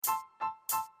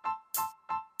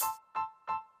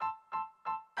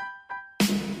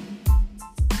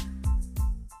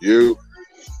You,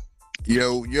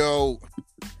 Yo,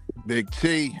 Big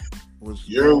T, what's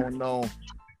you, going on?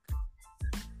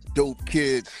 Dope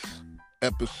Kids,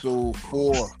 episode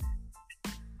 4.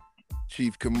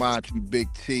 Chief Kamachi, Big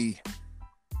T.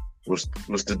 what's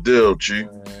the deal, Chief?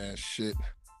 Shit.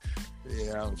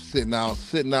 Yeah, I'm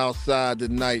sitting outside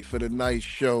tonight for the night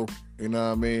show. You know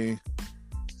what I mean?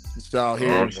 Just out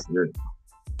Oh here. shit.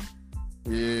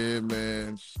 Yeah,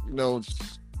 man.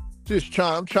 Just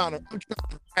trying. I'm trying to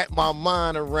wrap my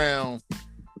mind around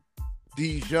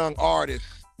these young artists.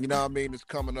 You know what I mean? That's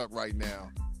coming up right now.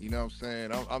 You know what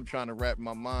I'm saying? I'm trying to wrap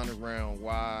my mind around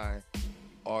why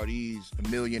are these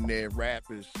millionaire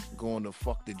rappers going to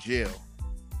fuck the jail?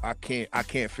 I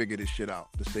can't figure this shit out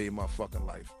to save my fucking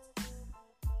life.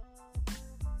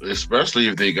 Especially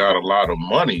if they got a lot of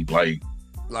money. Like,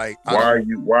 Like I why are don't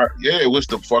you? Why? Yeah, what's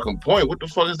the fucking point? What the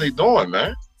fuck is they doing,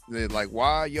 man? like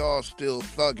why y'all still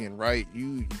thugging, right?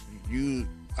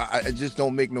 I just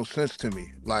don't make no sense to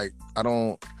me. Like I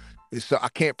don't. I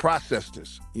can't process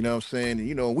this. You know what I'm saying?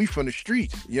 You know, we from the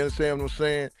streets. You understand what I'm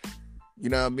saying? You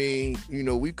know what I mean? You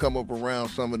know, we come up around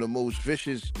some of the most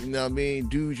vicious, you know what I mean,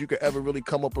 dudes you could ever really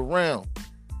come up around.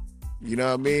 You know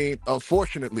what I mean?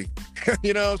 Unfortunately.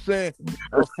 You know what I'm saying?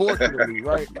 Unfortunately,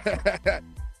 right?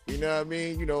 You know what I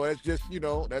mean? That's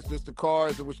just the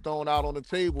cards that was thrown out on the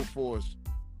table for us.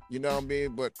 You know what I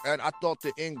mean? But and I thought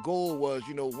the end goal was,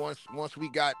 once we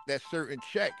got that certain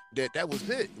check, that was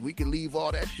it. We could leave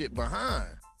all that shit behind.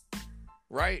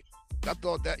 Right? I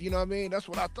thought that, you know what I mean? That's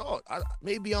what I thought.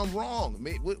 Maybe I'm wrong.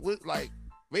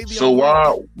 Maybe So I'm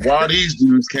wrong. why these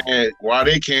dudes can't? Why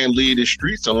they can't leave the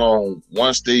streets alone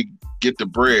once they get the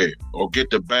bread or get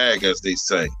the bag, as they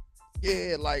say?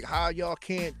 Yeah, like how y'all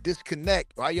can't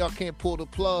disconnect, why y'all can't pull the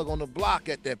plug on the block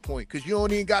at that point, because you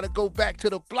don't even got to go back to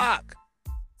the block,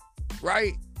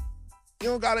 right? You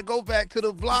don't got to go back to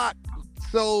the block.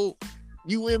 So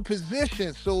you in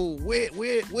position. So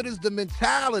what is the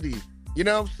mentality? You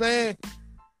know what I'm saying?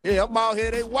 Yeah, I'm out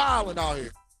here, they wilding out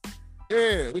here.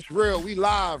 Yeah, it's real. We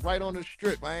live right on the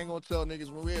strip. I ain't gonna tell niggas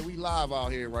we live out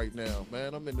here right now,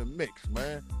 man. I'm in the mix,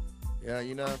 man. Yeah,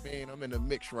 you know what I mean? I'm in the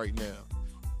mix right now.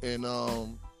 And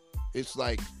it's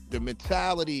like the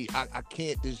mentality, I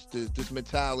can't this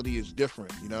mentality is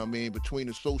different, you know what I mean? Between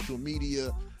the social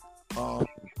media, um,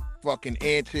 fucking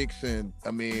antics and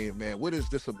I mean, man, what is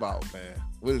this about, man?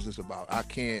 What is this about? I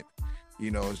can't,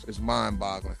 it's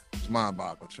mind-boggling. It's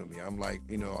mind-boggling to me. I'm like,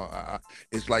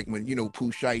 it's like when,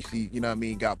 Pooh Shiesty, you know what I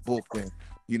mean, got booked and,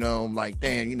 I'm like,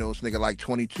 damn, this nigga like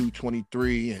 22,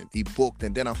 23 and he booked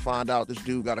and then I find out this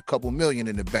dude got a couple million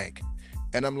in the bank.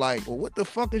 And I'm like, well, what the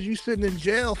fuck is you sitting in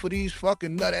jail for these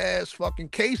fucking nut-ass fucking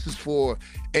cases for?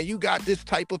 And you got this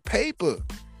type of paper.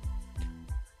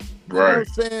 You know what I'm Right.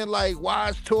 saying? Like, why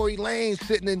is Tory Lanez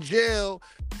sitting in jail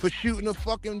for shooting a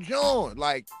fucking joint?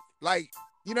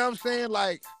 You know what I'm saying?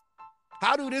 Like,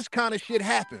 how do this kind of shit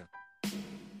happen?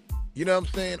 You know what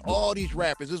I'm saying? All these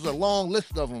rappers, there's a long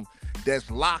list of them that's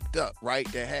locked up,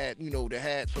 right? That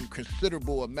had some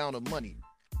considerable amount of money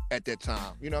at that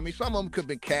time. You know what I mean? Some of them could have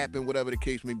been capping, whatever the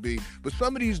case may be. But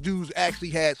some of these dudes actually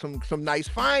had some nice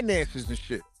finances and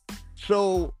shit.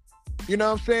 So, you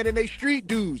know what I'm saying? And they street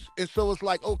dudes. And so it's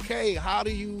like, okay, how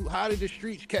did the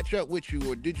streets catch up with you?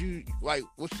 Or did you, like,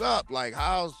 what's up? Like,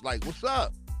 what's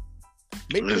up?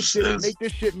 Make It's,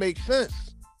 this shit make sense.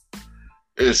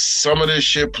 is some of this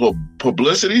shit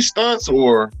publicity stunts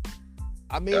or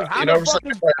I mean, how you know the what I'm fuck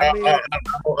saying? is, Like, I mean, I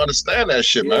don't understand that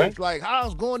shit, yeah, man. it's like,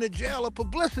 how's going to jail a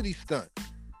publicity stunt?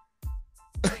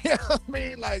 You know what I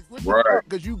mean? Like, what the Right. fuck?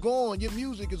 Because you gone, your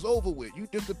music is over with. You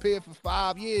disappeared for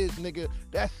 5 years, nigga.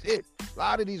 That's it. A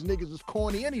lot of these niggas is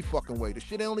corny any fucking way. The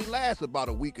shit only lasts about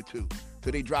a week or two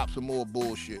till they drop some more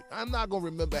bullshit. I'm not gonna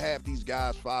remember half these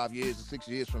guys 5 years or 6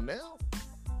 years from now.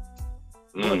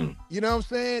 But, you know what I'm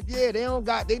saying? Yeah,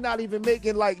 they not even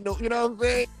making like no, you know what I'm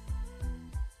saying?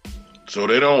 So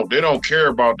they don't care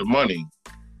about the money.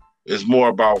 It's more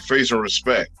about face and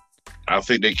respect. I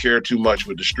think they care too much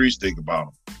what the streets think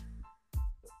about them.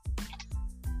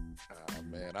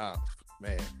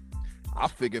 Man, I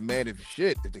figure, man, if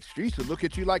the streets will look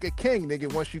at you like a king,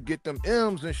 nigga, once you get them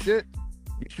M's and shit,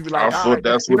 you should be like, I all thought right,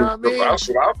 that's you what know it, what I mean? that's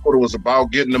what I thought it was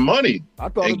about, getting the money I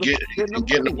thought it and was about getting the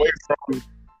getting money. away from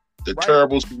the Right.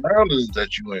 terrible surroundings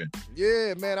that you in.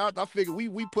 Yeah, man, I figure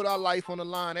we put our life on the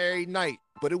line every night,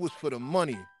 but it was for the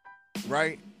money,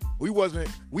 right? We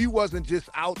wasn't just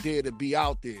out there to be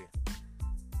out there.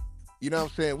 You know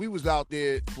what I'm saying? We was out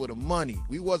there for the money.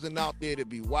 We wasn't out there to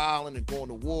be wilding and going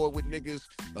to war with niggas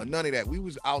or none of that. We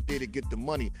was out there to get the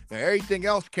money. Now everything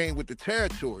else came with the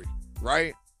territory,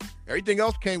 right? Everything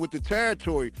else came with the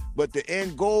territory, but the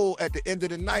end goal at the end of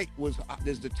the night was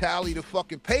to tally the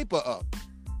fucking paper up.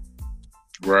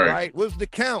 Right? What's the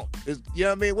count? You know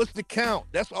what I mean? What's the count?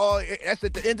 That's all. That's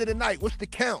at the end of the night. What's the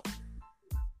count?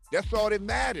 That's all that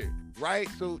mattered, right?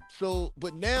 So,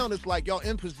 but now it's like y'all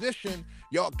in position,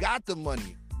 y'all got the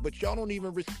money, but y'all don't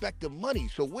even respect the money.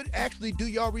 So what actually do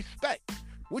y'all respect?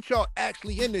 What y'all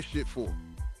actually in this shit for?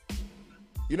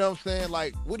 You know what I'm saying?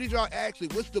 Like, what did y'all actually,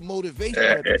 what's the motivation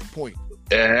at this point?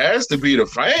 It has to be the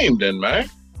fame then, man.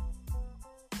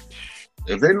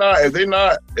 If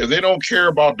they don't care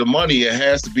about the money, it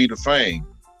has to be the fame.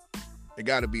 It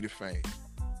gotta be the fame.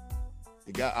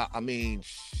 I mean,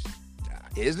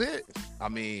 is it? I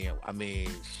mean,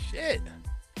 shit.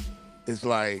 It's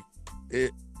like,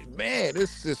 man,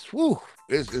 it's just, whew.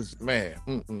 It's man.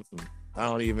 I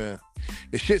don't even,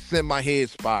 the shit sent my head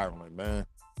spiraling, man.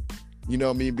 You know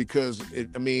what I mean? Because,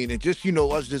 it just,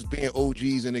 us just being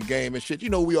OGs in the game and shit,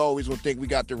 we always gonna think we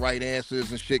got the right answers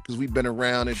and shit because we've been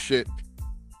around and shit.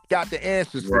 Got the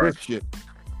answers for this shit.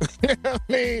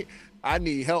 I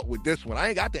need help with this one. I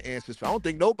ain't got the answers for. I don't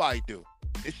think nobody do.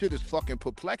 This shit is fucking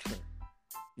perplexing.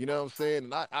 You know what I'm saying?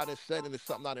 And I just said it, it's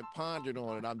something I done pondered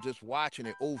on, and I'm just watching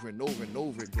it over and over and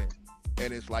over again.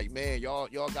 And it's like, man, y'all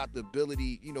got the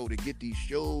ability, to get these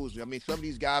shows. I mean, some of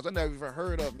these guys I never even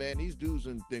heard of, man. These dudes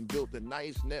and built a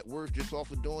nice net worth just off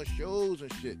of doing shows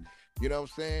and shit. You know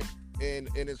what I'm saying?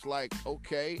 And it's like,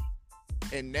 okay.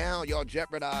 And now y'all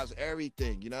jeopardize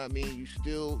everything, you know what I mean? You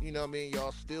still,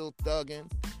 y'all still thugging,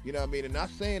 you know what I mean? And not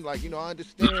saying like, I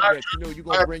understand that, you're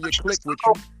going to bring your clique with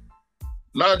you.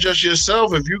 Not just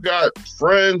yourself, if you got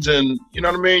friends and, you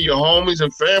know what I mean, your homies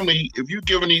and family, if you're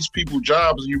giving these people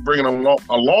jobs and you bringing them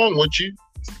along with you,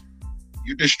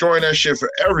 you're destroying that shit for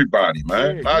everybody,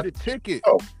 man. Yeah, you the ticket.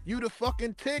 Oh. You the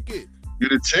fucking ticket. You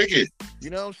the ticket.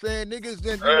 You know what I'm saying? Niggas,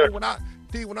 then,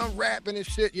 when I'm rapping and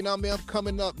shit, you know what I mean? I'm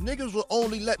coming up. Niggas will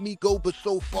only let me go but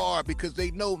so far because they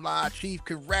know my Chief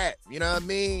can rap. You know what I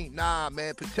mean? Nah,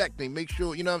 man, protect me. Make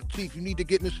sure, Chief, you need to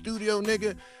get in the studio,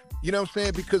 nigga. You know what I'm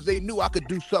saying? Because they knew I could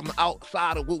do something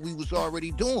outside of what we was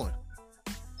already doing.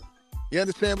 You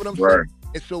understand what I'm saying?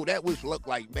 And so that was look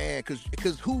like, man,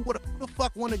 because who the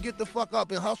fuck want to get the fuck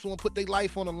up and hustle and put their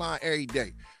life on the line every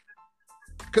day?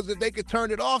 Because if they could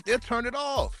turn it off, they'll turn it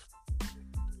off.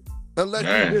 Unless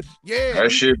you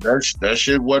just, that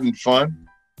shit wasn't fun.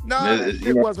 No, that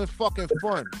shit wasn't fucking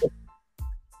fun.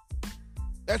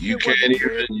 You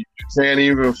can't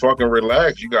even fucking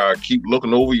relax. You gotta keep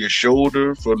looking over your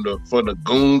shoulder for the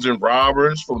goons and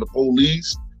robbers from the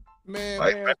police.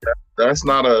 Man, it's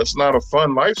not a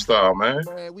fun lifestyle, man.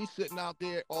 Man, we sitting out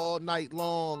there all night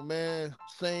long, man.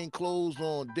 Same clothes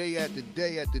on, day after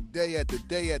day after day after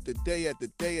day after day after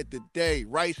day after day.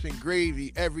 Rice and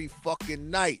gravy every fucking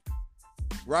night.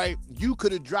 Right? You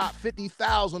could have dropped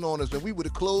 50,000 on us and we would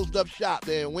have closed up shop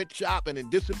there and went shopping and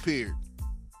disappeared.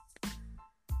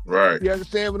 Right. You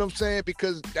understand what I'm saying?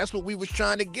 Because that's what we was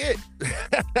trying to get.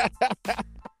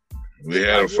 We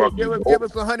had a fucking give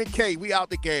us 100K. We out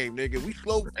the game, nigga. We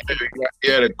slow. We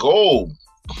had a goal.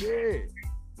 Yeah.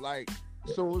 Like,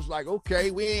 so it was like,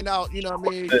 okay, we ain't out, you know what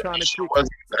I mean? Trying to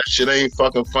that shit ain't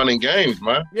fucking fun and games,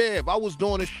 man. Yeah, if I was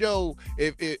doing a show,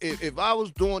 if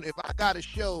I got a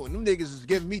show and them niggas is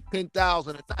giving me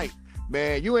 10,000 a night,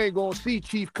 man, you ain't gonna see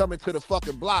Chief coming to the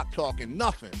fucking block talking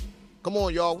nothing. Come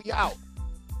on, y'all, we out.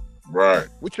 Right.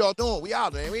 What y'all doing? We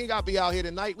out, man. We ain't gotta be out here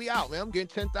tonight. We out, man. I'm getting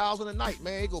 10,000 a night,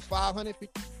 man. It go 500 for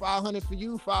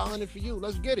you, 500 for you.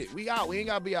 Let's get it. We out. We ain't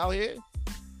gotta be out here.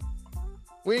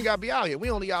 We ain't gotta be out here. We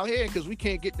only out here because we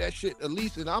can't get that shit, at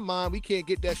least in our mind, we can't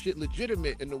get that shit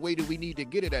legitimate in the way that we need to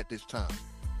get it at this time.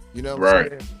 You know what I'm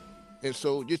saying? And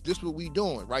so this what we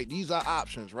doing, right? These are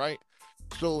options, right?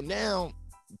 So now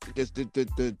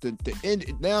the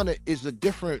end now is a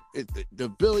different the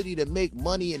ability to make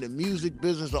money in the music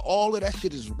business, all of that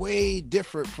shit is way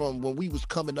different from when we was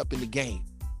coming up in the game.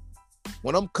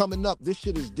 When I'm coming up, this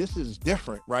is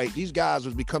different, right? These guys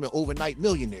was becoming overnight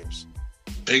millionaires.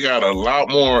 They got a lot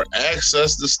more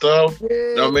access to stuff. Yeah,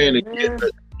 you know what I mean?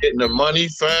 Getting the money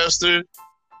faster.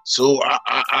 So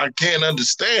I can't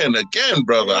understand again,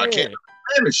 brother. Yeah. I can't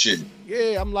understand the shit.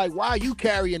 Yeah, I'm like, why are you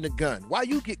carrying the gun? Why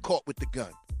you get caught with the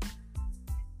gun?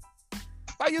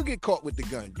 Why you get caught with the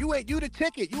gun? You the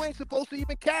ticket. You ain't supposed to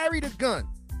even carry the gun.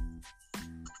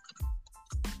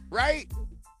 Right?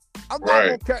 I'm not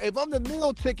gonna carry, if I'm the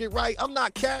meal ticket, right, I'm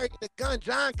not carrying the gun.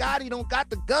 John Gotti don't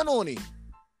got the gun on him.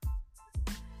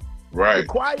 Right. The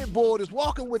quiet board is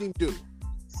walking with him, dude.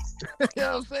 You know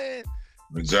what I'm saying?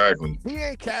 Exactly. He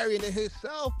ain't carrying it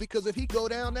himself because if he go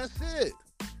down, that's it.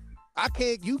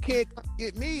 You can't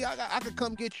get me. I could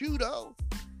come get you though.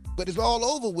 but it's all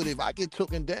over with if I get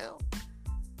taken down.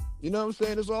 You know what I'm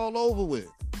saying? It's all over with.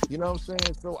 You know what I'm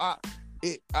saying? So I've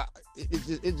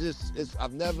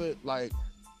never like,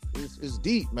 it's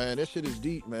deep, man. That shit is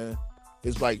deep, man.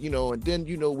 It's like, you know, and then,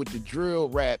 you know, with the drill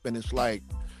rap, and it's like,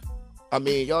 I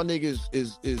mean, y'all niggas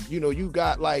is, you know, you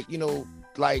got like, you know,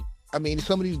 like, I mean,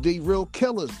 some of these, they real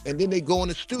killers, and then they go in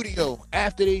the studio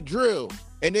after they drill,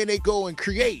 and then they go and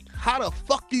create. How the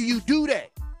fuck do you do that?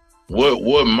 What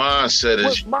mindset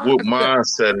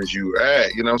is you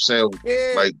at? You know what I'm saying?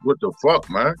 Yeah. Like, what the fuck,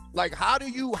 man? Like, how do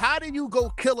you go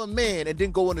kill a man and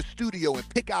then go in the studio and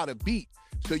pick out a beat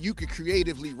so you can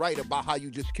creatively write about how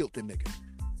you just killed the nigga?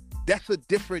 That's a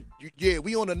different, yeah,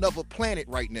 we on another planet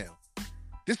right now.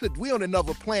 We on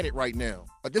another planet right now.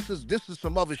 But this is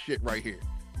some other shit right here.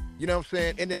 You know what I'm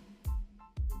saying? And then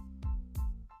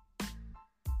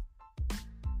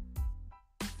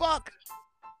fuck.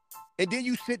 And then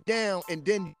you sit down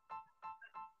and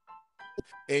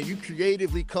you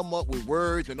creatively come up with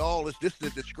words and all this just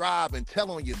to describe and tell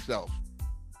on yourself.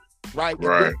 Right?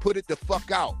 And then put it the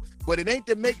fuck out. But it ain't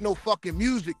to make no fucking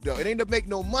music though. It ain't to make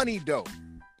no money though.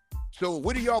 So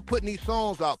what are y'all putting these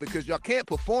songs out? Because y'all can't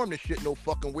perform this shit no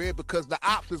fucking weird because the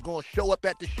ops is gonna show up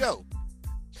at the show.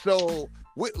 So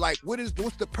what's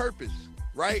the purpose?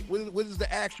 Right? What is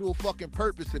the actual fucking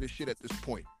purpose of this shit at this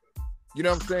point? You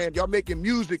know what I'm saying? Y'all making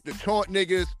music to taunt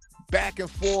niggas back and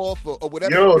forth or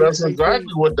whatever. Yo, that's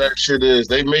exactly what that shit is.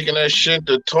 They making that shit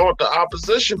to taunt the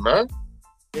opposition, man.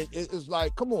 It's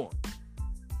like, come on,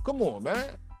 man.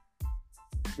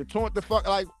 To taunt the fuck,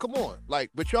 like, come on. Like,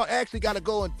 but y'all actually got to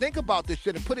go and think about this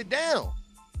shit and put it down.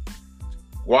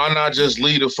 Why not just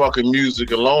leave the fucking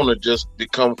music alone and just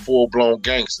become full-blown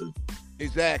gangsters?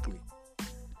 Exactly.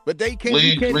 But they can't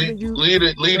lead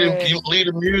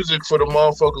the music for the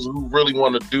motherfuckers who really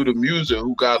want to do the music,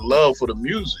 who got love for the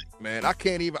music. Man, I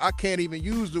can't even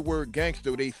use the word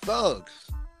gangster. They thugs.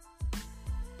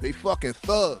 They fucking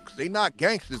thugs. They not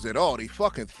gangsters at all. They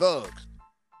fucking thugs.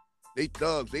 They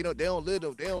thugs. They don't live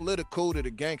the code of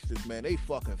the gangsters, man. They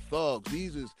fucking thugs.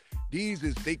 These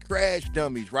is they crash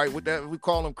dummies, right? What that we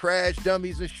call them, crash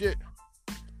dummies and shit.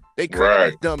 They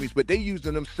crash dummies, but they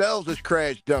using themselves as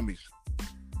crash dummies.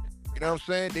 You know what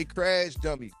I'm saying? They crash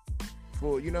dummies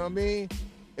for, you know what I mean?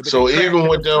 So even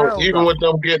with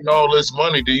them getting all this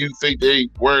money, do you think they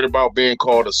worried about being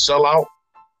called a sellout?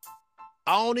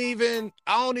 I don't even,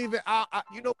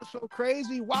 you know what's so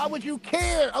crazy? Why would you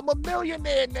care? I'm a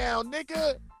millionaire now,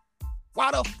 nigga. Why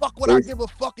the fuck would I give a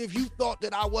fuck if you thought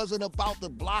that I wasn't about the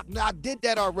block? Now, I did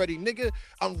that already, nigga.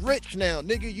 I'm rich now,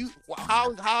 nigga.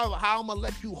 How am I gonna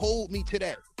let you hold me to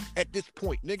that at this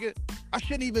point, nigga? I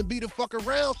shouldn't even be the fuck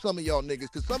around some of y'all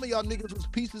niggas, because some of y'all niggas was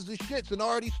pieces of shits and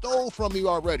already stole from me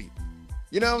already.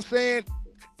 You know what I'm saying?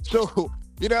 So,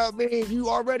 you know what I mean? You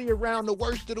already around the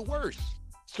worst of the worst.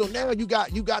 So now you got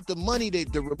the money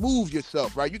to remove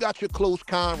yourself, right? You got your close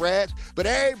comrades, but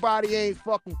everybody ain't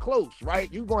fucking close,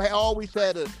 right? You gonna always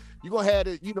have the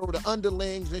you know, the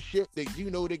underlings and shit that,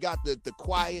 you know, they got the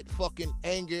quiet fucking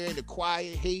anger and the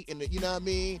quiet hate and the, you know what I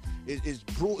mean? Is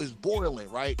boiling,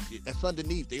 right? That's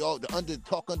underneath. They all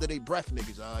talk under their breath,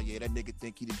 niggas. Oh yeah, that nigga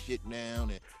think he the shit now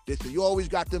and this. So you always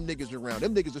got them niggas around.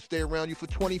 Them niggas will stay around you for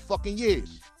 20 fucking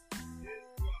years.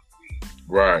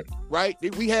 Right.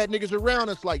 We had niggas around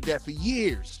us like that for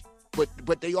years,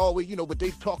 but they always, you know, but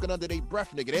they talking under their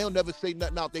breath, nigga. They don't never say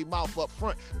nothing out their mouth up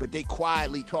front, but they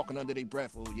quietly talking under their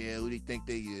breath. Oh yeah, who they think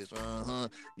they is? Yeah,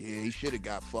 he should have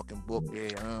got fucking booked.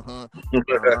 Yeah,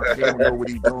 He don't know what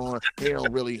he doing. He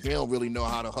don't really know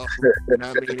how to hustle. You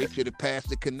know what I mean? They should have passed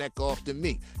the connect off to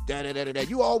me. Da.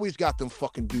 You always got them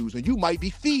fucking dudes, and you might be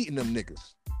feeding them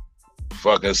niggas.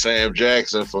 Fucking Sam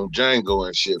Jackson from Django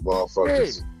and shit,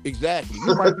 motherfuckers. Yeah, exactly.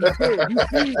 You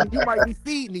might be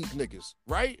feeding these niggas,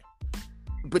 right?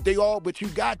 But you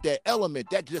got that element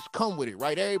that just come with it,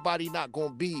 right? Everybody not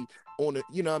gonna be on the,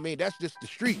 you know what I mean? That's just the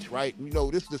streets, right? You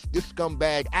know, this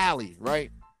scumbag alley,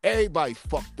 right? Everybody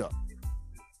fucked up.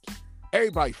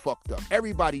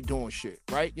 Everybody doing shit,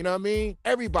 right? You know what I mean?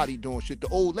 Everybody doing shit. The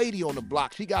old lady on the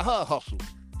block, she got her hustle.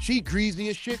 She greasy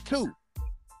as shit too.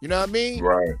 You know what I mean?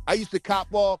 Right. I used to go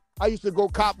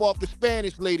cop off the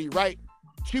Spanish lady, right?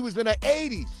 She was in her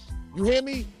 80s. You hear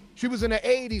me? She was in her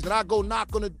 80s, and I go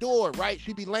knock on the door, right?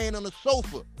 She be laying on the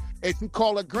sofa, and she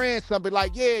call her grandson, be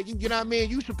like, yeah, you know what I mean?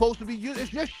 You supposed to be,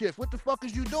 it's your shift. What the fuck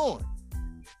is you doing?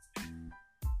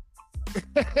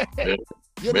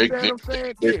 You understand what I'm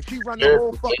saying? Yeah, she run the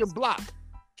whole fucking block.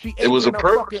 It was a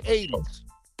purpose. Fucking 80s.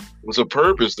 It was a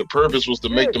purpose. The purpose was to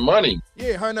make the money.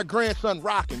 Yeah, her and her grandson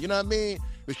rocking, you know what I mean?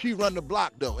 But she run the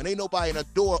block though, and ain't nobody in the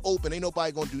door open. Ain't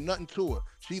nobody gonna do nothing to her.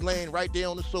 She laying right there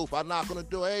on the sofa. I knock on the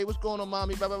door. Hey, what's going on,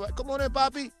 mommy? Blah, blah, blah. Come on in,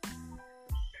 Poppy.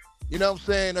 You know what I'm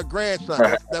saying? Her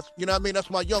grandson. That's you know what I mean. That's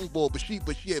my young boy. But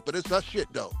it's her shit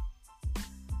though.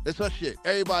 It's her shit.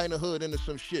 Everybody in the hood into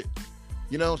some shit.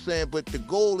 You know what I'm saying? But the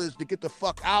goal is to get the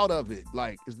fuck out of it.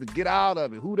 Like, is to get out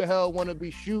of it. Who the hell want to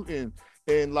be shooting?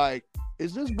 And like,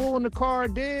 is this boy in the car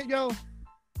dead, yo?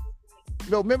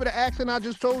 Yo, remember the accident I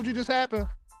just told you just happened?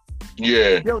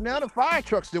 Yeah. Yo, now the fire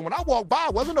truck's there. When I walked by,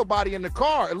 wasn't nobody in the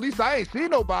car. At least I ain't see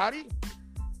nobody.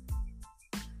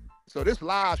 So this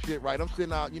live shit, right? I'm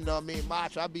sitting out, you know what I mean?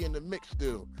 Mach, I be in the mix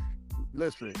still.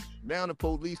 Listen, now the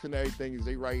police and everything is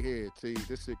they right here. See,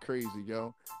 this shit crazy,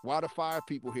 yo. Why the fire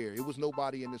people here? It was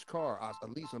nobody in this car, at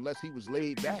least unless he was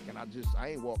laid back, and I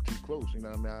ain't walked too close. You know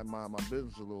what I mean? I mind my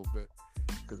business a little bit.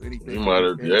 Because anything, he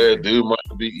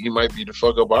might be the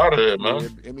fuck up out of there,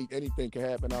 man. Yeah, anything can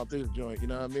happen out this joint. You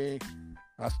know what I mean?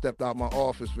 I stepped out my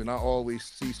office and I always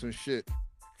see some shit.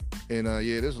 And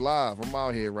yeah, this live. I'm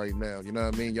out here right now. You know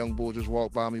what I mean? Young boy just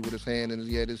walked by me with his hand and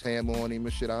he had his hammer on him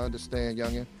and shit. I understand,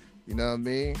 youngin'. You know what I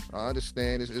mean? I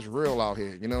understand. It's real out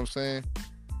here. You know what I'm saying?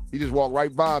 He just walked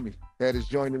right by me. Had his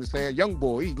joint in his hand. Young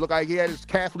boy. He looked like he had his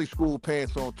Catholic school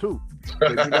pants on too. But,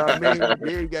 you know what I mean?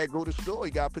 Yeah, you gotta go to the store.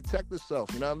 You gotta protect yourself.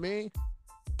 You know what I mean?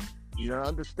 You know, I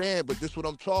understand, but this is what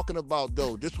I'm talking about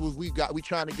though. This was we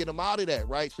trying to get him out of that,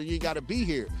 right? So you ain't gotta be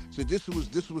here. So this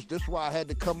why I had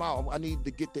to come out. I need to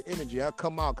get the energy. I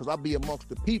come out because I be amongst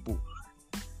the people.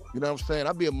 You know what I'm saying?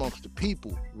 I be amongst the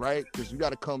people, right? Because you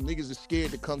got to come. Niggas are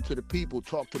scared to come to the people,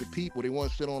 talk to the people. They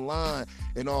want to sit online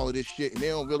and all of this shit, and they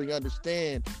don't really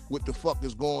understand what the fuck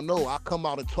is going on. I come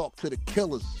out and talk to the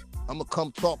killers. I'm going to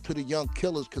come talk to the young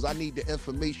killers because I need the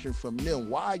information from them.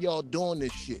 Why y'all doing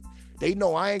this shit? They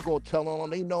know I ain't going to tell them.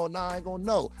 They know I ain't going to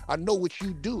know. I know what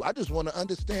you do. I just want to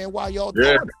understand why y'all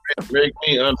doing it. Make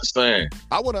me understand.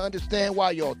 I want to understand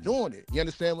why y'all doing it. You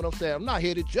understand what I'm saying? I'm not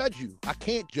here to judge you. I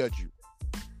can't judge you.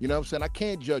 You know what I'm saying? I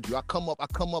can't judge you. I come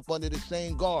up under the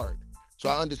same guard. So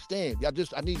I understand.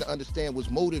 I need to understand what's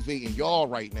motivating y'all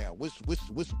right now.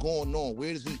 What's going on?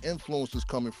 Where is the influences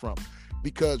coming from?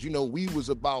 Because, you know, we was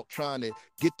about trying to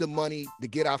get the money to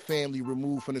get our family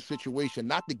removed from the situation,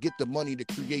 not to get the money to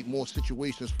create more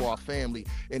situations for our family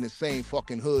in the same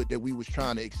fucking hood that we was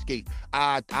trying to escape.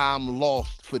 I'm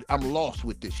lost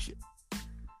with this shit.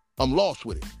 I'm lost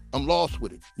with it.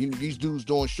 You know, these dudes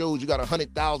doing shows, you got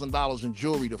 $100,000 in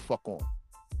jewelry to fuck on.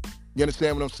 You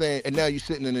understand what I'm saying? And now you're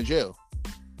sitting in the jail,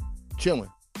 chilling,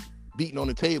 beating on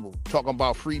the table, talking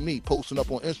about free meat, posting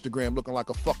up on Instagram looking like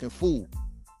a fucking fool.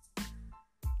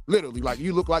 Literally, like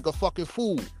you look like a fucking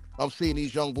fool. I'm seeing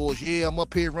these young boys, yeah, I'm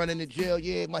up here running the jail,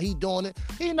 yeah, he doing it.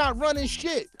 He not running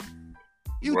shit.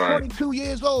 You right. 22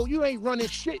 years old, you ain't running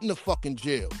shit in the fucking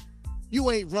jail. You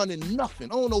ain't running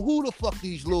nothing. I don't know who the fuck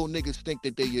these little niggas think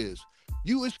that they is.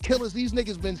 You is killers. These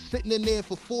niggas been sitting in there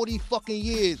for 40 fucking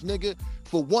years, nigga,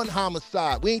 for one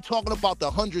homicide. We ain't talking about the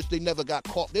hundreds they never got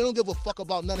caught. They don't give a fuck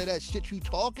about none of that shit you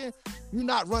talking. You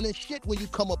not running shit when you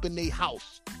come up in their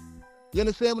house. You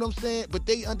understand what I'm saying? But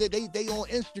they on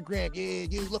Instagram. Yeah,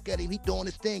 you look at him. He doing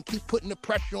his thing. Keep putting the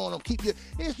pressure on him.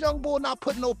 This young boy not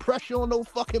putting no pressure on no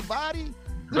fucking body.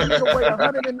 This nigga weigh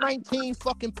 119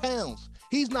 fucking pounds.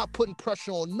 He's not putting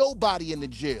pressure on nobody in the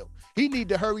jail. He need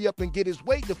to hurry up and get his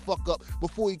weight the fuck up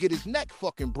before he get his neck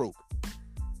fucking broke.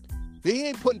 He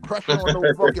ain't putting pressure on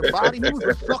no fucking body. He was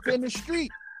a sucker in the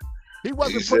street. He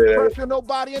wasn't putting pressure on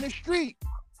nobody in the street.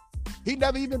 He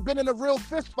never even been in a real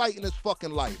fist fight in his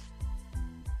fucking life.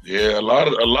 Yeah, a lot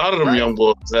of them young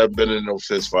boys have been in those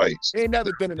fist fights. They ain't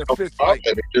never been in a fist fight.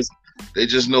 They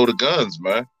just know the guns,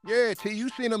 man. Yeah, T, you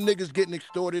seen them niggas getting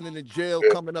extorted in the jail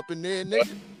coming up in there,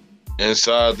 nigga.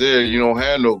 Inside there, you don't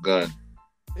have no gun.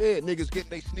 Yeah, niggas getting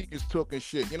their sneakers took and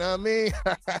shit. You know what I mean?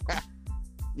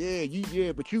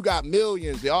 Yeah, but you got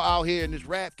millions. Y'all out here in this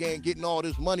rap game getting all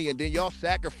this money, and then y'all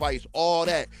sacrifice all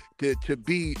that to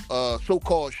be a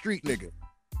so-called street nigga.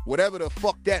 Whatever the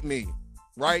fuck that means,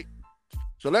 right?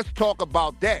 So let's talk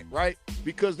about that, right?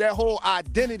 Because that whole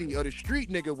identity of the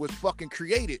street nigga was fucking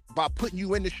created by putting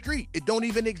you in the street. It don't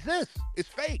even exist. It's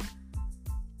fake.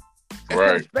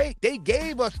 It's fake. They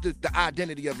gave us the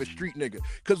identity of a street nigga.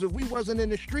 Because if we wasn't in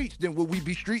the streets, then would we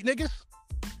be street niggas?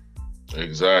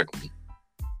 Exactly.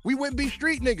 We wouldn't be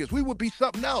street niggas. We would be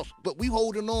something else. But we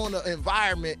holding on to the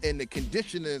environment and the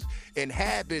conditioners and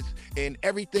habits and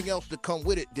everything else to come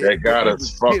with it. That got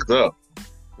us fucked up.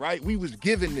 Right? We was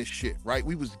given this shit, right?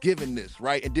 We was given this,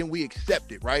 right? And then we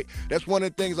accept it, right? That's one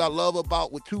of the things I love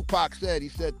about what Tupac said. He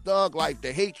said, thug life,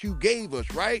 the hate you gave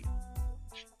us, right?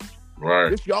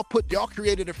 Right. This y'all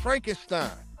created a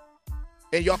Frankenstein.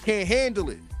 and y'all can't handle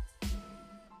it.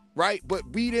 Right? But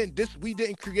we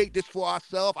didn't create this for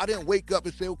ourselves. I didn't wake up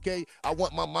and say, okay, I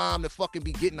want my mom to fucking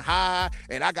be getting high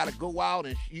and I gotta go out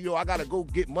and, I gotta go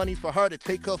get money for her to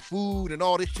take her food and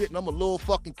all this shit and I'm a little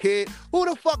fucking kid. Who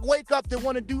the fuck wake up to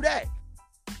want to do that?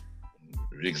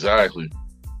 Exactly.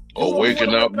 Or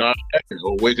waking up not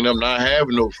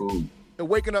having no food. And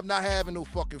waking up not having no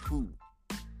fucking food.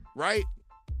 Right?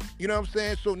 You know what I'm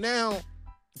saying? So now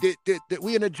that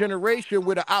we in a generation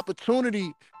where the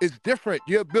opportunity is different.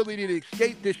 Your ability to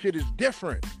escape this shit is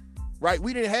different. Right?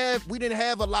 We didn't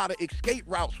have a lot of escape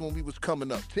routes when we was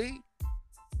coming up, T.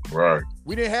 Right.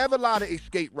 We didn't have a lot of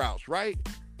escape routes, right?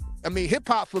 I mean, hip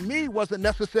hop for me wasn't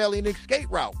necessarily an escape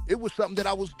route. It was something that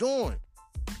I was doing,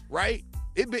 right?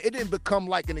 It didn't become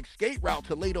like an escape route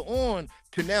till later on.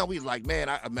 To now we like, man,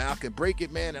 I can break it,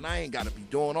 man, and I ain't gotta be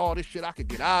doing all this shit. I could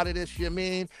get out of this shit,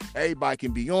 man. Everybody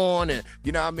can be on, and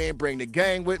you know what I mean, bring the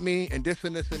gang with me, and this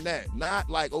and that. Not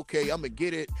like, okay, I'm gonna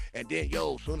get it, and then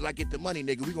as soon as I get the money,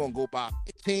 nigga, we gonna go buy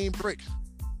 15 bricks.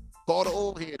 Call the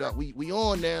old head up. We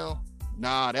on now.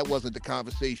 Nah, that wasn't the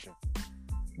conversation.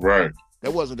 Right.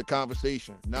 That wasn't the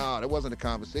conversation. Nah, that wasn't the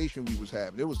conversation we was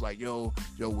having. It was like,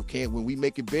 when we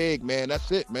make it big, man,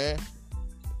 that's it, man.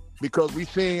 Because we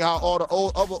seen how all the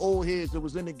other old heads that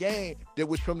was in the game that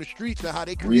was from the streets and how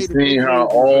they created. We seen how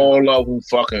all of them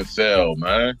fucking fell,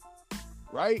 man.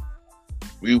 Right?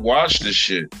 We watched this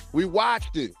shit. We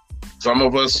watched it. Some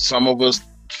of us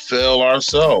fell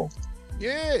ourselves.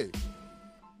 Yeah.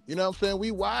 You know what I'm saying?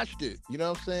 We watched it. You know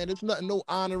what I'm saying? There's nothing, no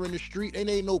honor in the street.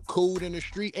 Ain't no code in the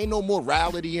street. Ain't no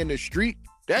morality in the street.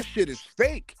 That shit is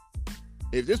fake.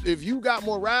 If you got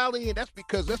morality, and that's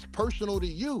because that's personal to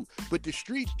you. But the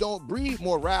streets don't breed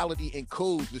morality and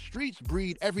codes. The streets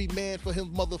breed every man for his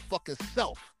motherfucking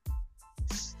self.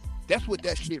 That's what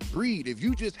that shit breed. If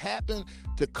you just happen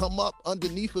to come up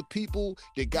underneath of people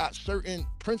that got certain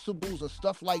principles and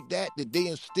stuff like that they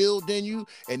instilled in you,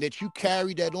 and that you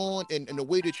carry that on in the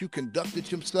way that you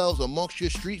conducted yourselves amongst your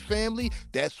street family,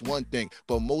 that's one thing.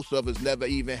 But most of us never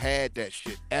even had that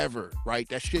shit ever, right?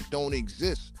 That shit don't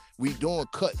exist. We doing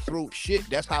cutthroat shit.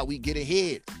 That's how we get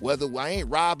ahead. Whether I ain't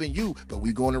robbing you, but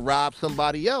we going to rob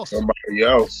somebody else. Somebody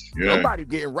else, yeah. Somebody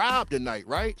getting robbed tonight,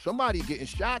 right? Somebody getting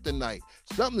shot tonight.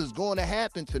 Something is going to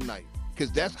happen tonight.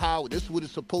 Because this is what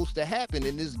is supposed to happen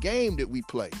in this game that we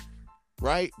play.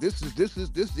 Right? This is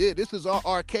it. This is our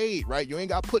arcade, right? You ain't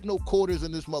got to put no quarters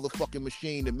in this motherfucking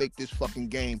machine to make this fucking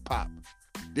game pop.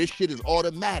 This shit is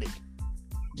automatic.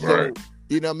 Right. So,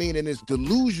 you know what I mean? And it's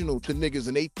delusional to niggas,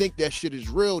 and they think that shit is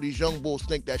real. These young bulls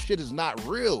think that shit is not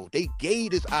real. They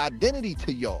gave this identity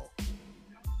to y'all.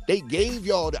 They gave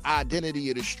y'all the identity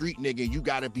of the street nigga, and you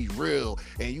gotta be real,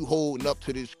 and you holding up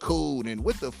to this code. And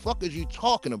what the fuck is you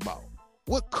talking about?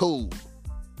 What code?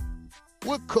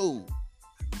 What code?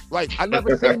 Like, I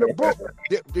never seen the book.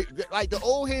 Like, the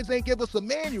old heads ain't give us a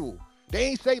manual. They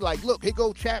ain't say, like, look, here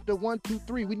go chapter 1, 2,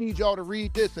 3. We need y'all to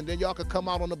read this, and then y'all can come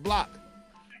out on the block.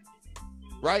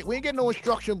 Right? We ain't getting no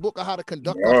instruction book of how to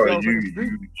conduct ourselves in the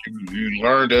street. You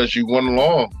learned as you went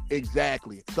along.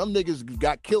 Exactly. Some niggas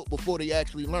got killed before they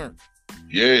actually learned.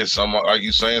 Yeah, some, like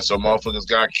you saying, some motherfuckers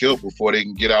got killed before they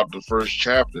can get out the first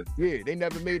chapter. Yeah, they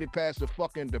never made it past the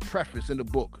preface in the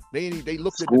book. They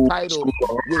looked at the title.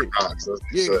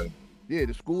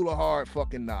 The School of Hard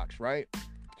fucking Knocks, right?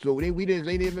 So we didn't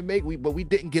even make, but we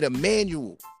didn't get a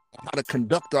manual on how to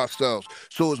conduct ourselves.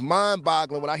 So it's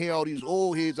mind-boggling when I hear all these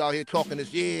old heads out here talking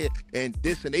this, and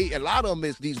this and a lot of them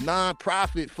is these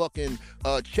non-profit fucking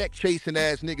check-chasing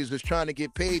ass niggas that's trying to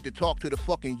get paid to talk to the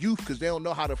fucking youth because they don't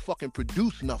know how to fucking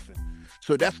produce nothing.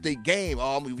 So that's their game.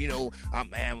 I'm getting,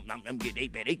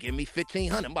 they give me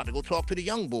 $1,500. I'm about to go talk to the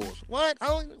young boys. What?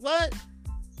 What?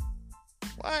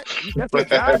 That's a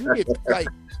job you get, like,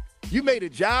 you made a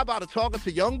job out of talking to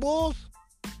young boys?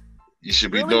 You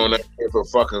should be doing that shit for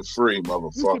fucking free,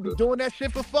 motherfucker. You should be doing that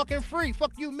shit for fucking free.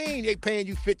 Fuck you mean they paying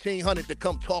you $1,500 to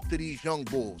come talk to these young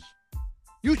bulls?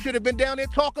 You should have been down there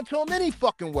talking to them any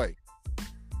fucking way.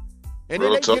 And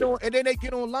then they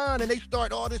get online and they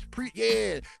start all this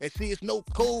and see it's no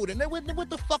code. And then what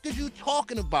the fuck is you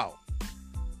talking about?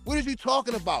 What is you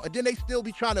talking about? And then they still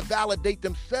be trying to validate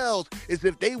themselves as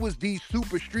if they was these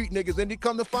super street niggas, and they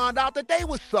come to find out that they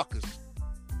was suckers.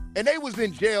 And they was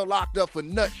in jail locked up for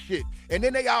nut shit. And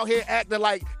then they out here acting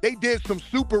like they did some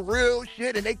super real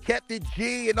shit and they kept it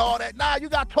G and all that. Nah, you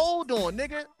got told on,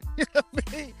 nigga. You know what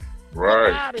I mean? Right.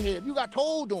 Get out of here. You got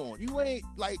told on. You ain't,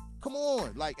 like, come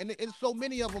on. Like, and so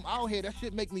many of them out here, that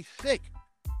shit make me sick.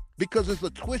 because it's a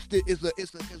twisted,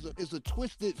 it's a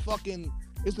twisted fucking,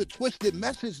 it's a twisted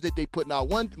message that they putting out.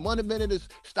 One minute is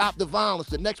stop the violence,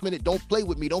 the next minute don't play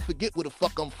with me, don't forget where the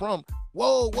fuck I'm from.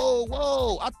 Whoa!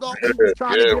 I thought we was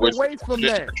trying to get away from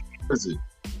that. Is it?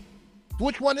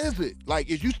 Which one is it? Like,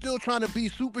 is you still trying to be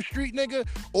super street nigga,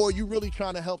 or are you really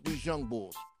trying to help these young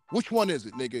bulls? Which one is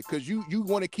it, nigga? Because you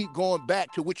want to keep going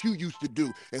back to what you used to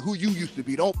do and who you used to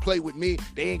be. Don't play with me.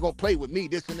 They ain't going to play with me,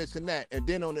 this and this and that. And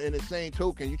then in the same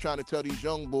token, you trying to tell these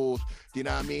young bulls, you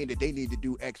know what I mean, that they need to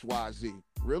do X, Y, Z.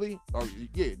 Really? Or,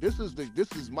 yeah, this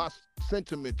is my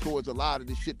sentiment towards a lot of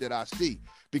the shit that I see.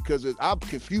 Because I'm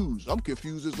confused. I'm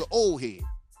confused as an old head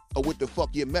of what the fuck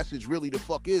your message really the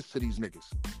fuck is to these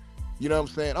niggas. You know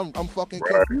what I'm saying? I'm fucking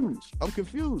confused. I'm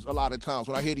confused a lot of times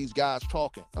when I hear these guys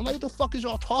talking. I'm like, what the fuck is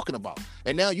y'all talking about?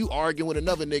 And now you arguing with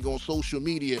another nigga on social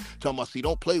media talking about, see,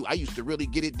 don't play. I used to really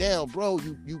get it down. Bro,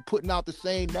 you putting out the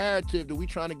same narrative that we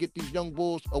trying to get these young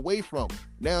bulls away from.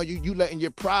 Now you letting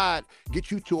your pride get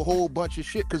you to a whole bunch of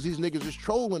shit because these niggas is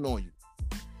trolling on you.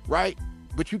 Right?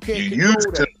 But you can't control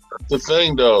that. That's the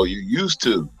thing, though. You used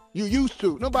to. You used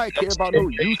to. Nobody care about no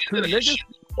used to niggas.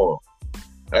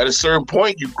 At a certain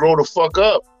point, you grow the fuck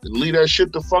up and leave that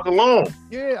shit the fuck alone.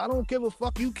 Yeah, I don't give a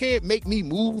fuck. You can't make me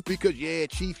move because, yeah,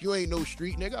 Chief, you ain't no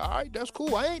street nigga. All right, that's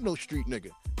cool. I ain't no street nigga.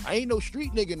 I ain't no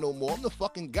street nigga no more. I'm the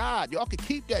fucking God. Y'all can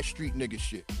keep that street nigga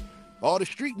shit. All the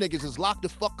street niggas is locked the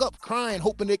fuck up, crying,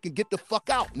 hoping they can get the fuck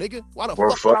out, nigga. Why the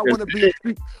fuck would I want to be a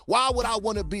street? Why would I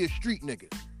want to be a street nigga?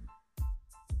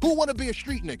 Who want to be a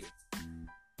street nigga?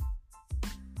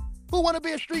 Who want to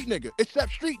be a street nigga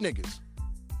except street niggas?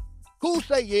 Who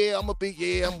say, yeah, I'm gonna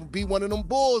be one of them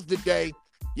bulls today.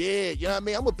 Yeah, you know what I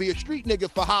mean? I'm gonna be a street nigga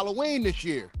for Halloween this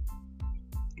year.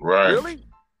 Right. Really?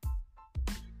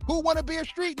 Who wanna be a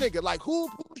street nigga? Like who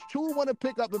wanna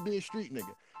pick up and be a street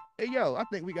nigga? Hey yo, I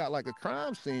think we got like a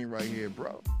crime scene right here,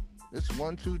 bro. It's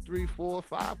 1, 2, 3, 4,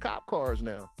 5 cop cars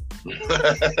now.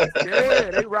 Yeah,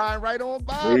 they riding right on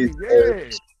by me. Yeah.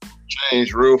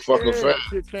 Changed real fucking fast.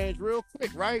 Shit changed real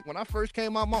quick, right? When I first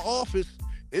came out of my office,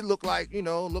 it looked like, an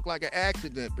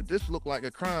accident, but this looked like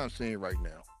a crime scene right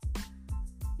now.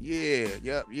 Yeah,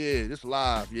 this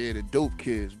live. Yeah, the dope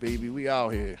kids, baby, we out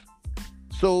here.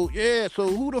 So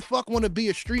who the fuck want to be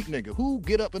a street nigga? Who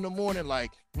get up in the morning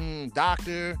like,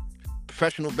 doctor,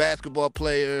 professional basketball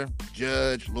player,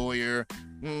 judge, lawyer,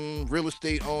 real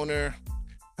estate owner,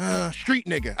 street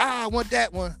nigga. I want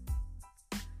that one.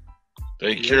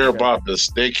 They care about this.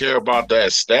 They care about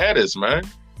that status, man.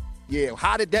 Yeah,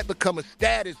 how did that become a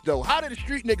status, though? How did a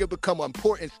street nigga become an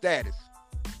important status?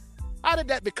 How did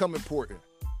that become important?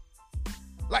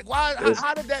 Like, why?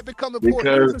 How did that become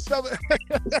important?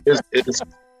 Because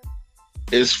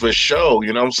it's for show.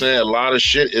 You know what I'm saying? A lot of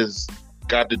shit is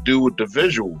got to do with the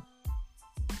visual.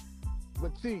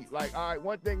 But see, like, all right,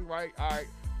 one thing, right? All right,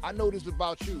 I know this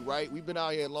about you, right? We've been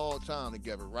out here a long time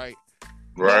together, right?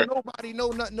 Right. Now, nobody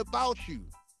know nothing about you.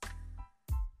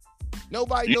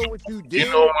 Nobody know what you did.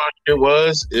 You know what it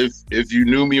was? If you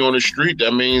knew me on the street,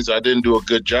 that means I didn't do a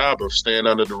good job of staying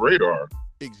under the radar.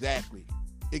 Exactly.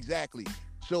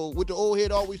 So what the old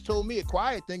head always told me, a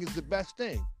quiet thing is the best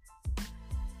thing.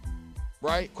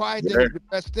 Right? Quiet thing is the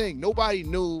best thing. Nobody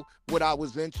knew what I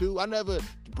was into. I never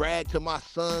bragged to my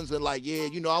sons and like, yeah,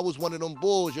 I was one of them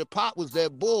bulls. Your pop was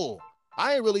that bull.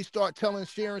 I ain't really start sharing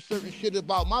certain shit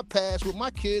about my past with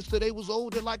my kids till they was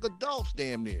older like adults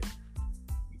damn near.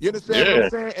 You understand what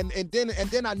I'm saying? And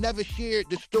then I never shared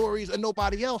the stories of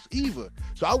nobody else either.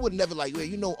 So I would never like,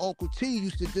 Uncle T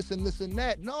used to this and this and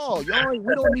that. No,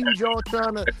 we don't need y'all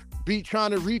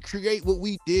trying to recreate what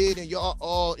we did and y'all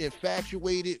all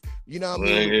infatuated. You know what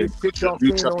I mean? Put y'all on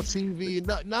TV.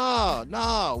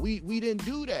 Nah, we didn't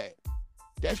do that.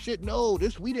 That shit,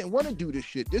 we didn't want to do this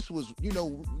shit. This was,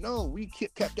 we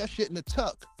kept that shit in the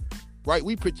tuck. Right,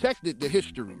 we protected the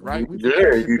history, right?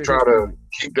 You try to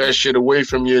keep that shit away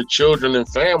from your children and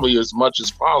family as much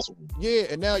as possible. Yeah,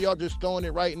 and now y'all just throwing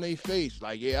it right in their face.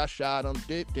 Like, yeah, I shot him.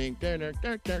 Yeah,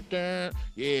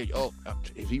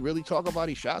 if he really talk about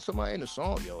he shot somebody in the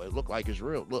song, it looked like it's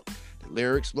real. Look, the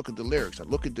lyrics. Look at the lyrics. I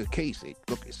look at the case.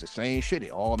 It's the same shit.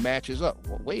 It all matches up.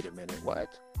 Well, wait a minute,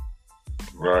 what?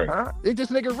 Right. Huh?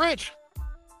 This nigga rich.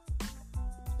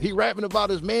 He rapping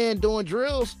about his man doing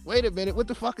drills. Wait a minute, what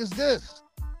the fuck is this?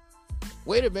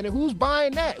 Wait a minute, who's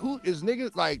buying that? Who is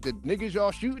niggas like the niggas y'all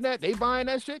shooting at? They buying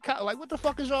that shit? Like, what the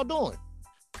fuck is y'all doing?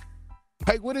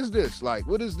 Like, what is this? Like,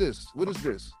 what is this? What is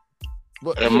this?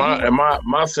 But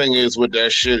my thing is with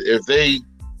that shit, if they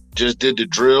just did the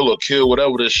drill or kill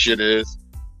whatever this shit is,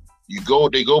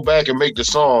 they go back and make the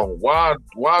song. Why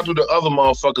do the other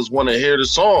motherfuckers want to hear the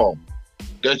song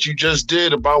that you just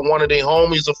did about one of their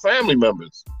homies or family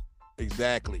members?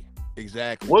 Exactly.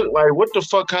 What the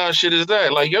fuck kind of shit is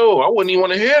that? Like, yo, I wouldn't even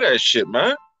want to hear that shit,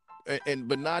 man.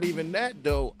 But not even that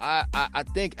though. I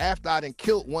think after I done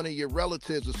killed one of your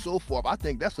relatives or so forth, I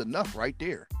think that's enough right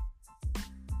there.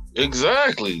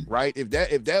 Exactly. Right. If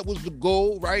that was the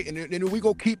goal, right, and then we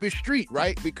gonna keep it street,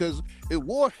 right? Because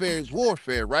warfare is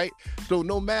warfare, right? So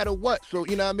no matter what, so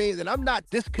you know what I mean. And I'm not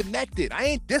disconnected. I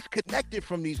ain't disconnected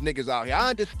from these niggas out here. I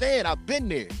understand. I've been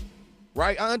there,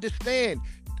 right? I understand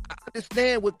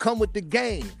what come with the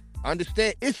game. I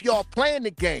understand if y'all playing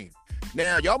the game.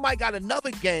 Now y'all might got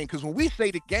another game, because when we say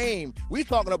the game, we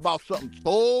talking about something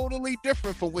totally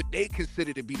different from what they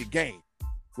consider to be the game,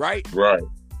 right? Right.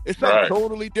 It's something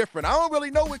totally different. I don't really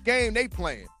know what game they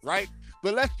playing, right?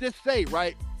 But let's just say,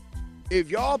 right, if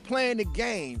y'all playing the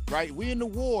game, right, we in the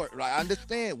war, right? I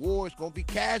understand war is going to be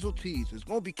casualties. It's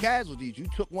going to be casualties. You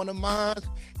took one of mine,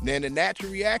 then the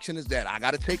natural reaction is that I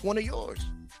got to take one of yours.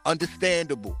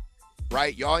 Understandable,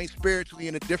 right? Y'all ain't spiritually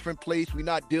in a different place. We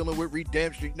not dealing with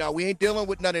redemption. No, we ain't dealing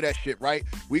with none of that shit, right?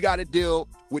 We got to deal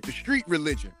with the street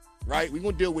religion, right? We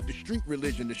going to deal with the street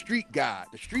religion, the street God.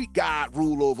 The street God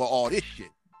rule over all this shit.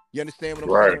 You understand what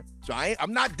I'm saying? So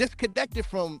I'm not disconnected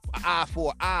from eye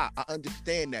for eye. I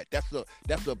understand that.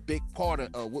 That's a big part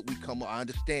of what we come up. I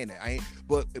understand that.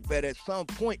 But at some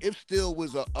point, it still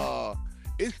was a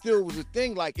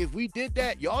thing. Like if we did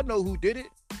that, y'all know who did it.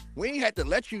 We ain't had to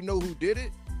let you know who did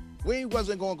it. We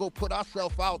wasn't gonna go put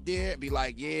ourselves out there and be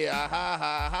like, yeah,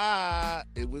 ha,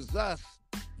 it was us.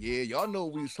 Yeah, y'all know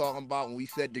what we was talking about when we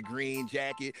said the green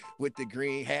jacket with the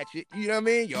green hatchet. You know what I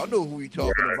mean? Y'all know who we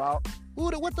talking about.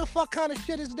 What the fuck kind of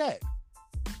shit is that?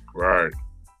 Right.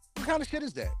 What kind of shit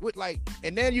is that?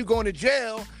 And then you going to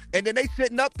jail, and then they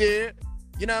sitting up there,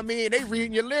 you know what I mean? They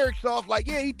reading your lyrics off like,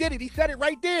 yeah, he did it. He said it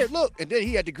right there. Look. And then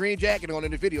he had the green jacket on in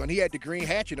the video, and he had the green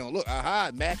hatchet on. Look,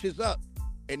 it matches up.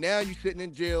 And now you sitting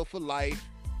in jail for life.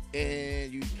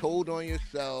 And you told on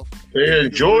yourself. They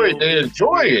enjoy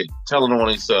it, telling on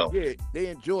themselves. Yeah, they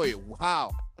enjoy it.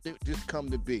 How did this come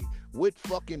to be? What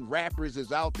fucking rappers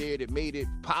is out there that made it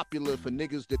popular for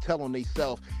niggas to tell on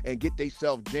themselves and get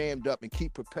themselves jammed up and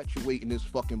keep perpetuating this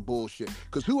fucking bullshit?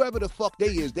 Because whoever the fuck they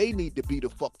is, they need to be the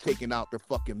fuck taking out the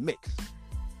fucking mix.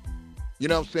 You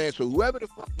know what I'm saying? So whoever the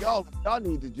fuck y'all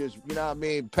need to just, you know what I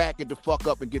mean, pack it the fuck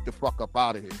up and get the fuck up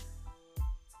out of here.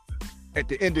 At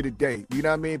the end of the day, you know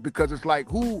what I mean? Because it's like,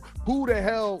 I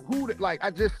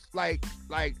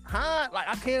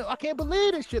can't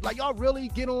believe this shit. Like, y'all really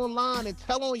get online and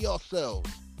tell on yourselves.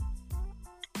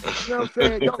 You know what I'm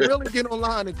saying? Y'all really get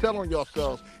online and tell on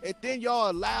yourselves. And then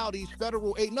y'all allow these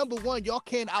federal aid. Number one, y'all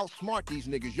can't outsmart these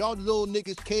niggas. Y'all little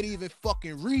niggas can't even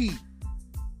fucking read.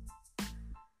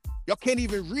 Y'all can't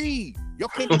even read. Y'all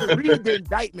can't even read the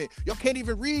indictment. Y'all can't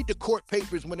even read the court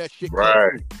papers when that shit comes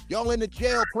through. Y'all in the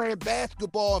jail playing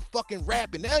basketball and fucking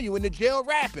rapping. Now you in the jail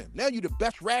rapping. Now you the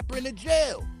best rapper in the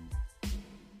jail.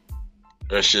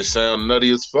 That shit sound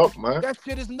nutty as fuck, man. That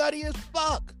shit is nutty as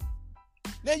fuck.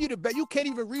 Now you the best. You can't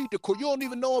even read the court. You don't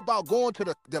even know about going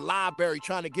to the library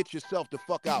trying to get yourself the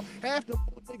fuck out. Half the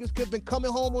niggas could have been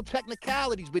coming home on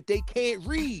technicalities, but they can't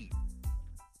read.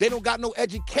 They don't got no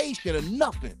education or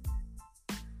nothing.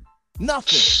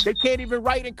 Nothing. They can't even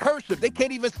write in cursive. They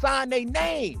can't even sign their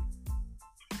name.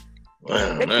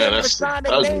 They can't even sign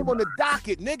their name on the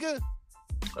docket, nigga.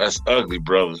 That's ugly,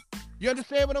 brother. You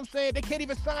understand what I'm saying? They can't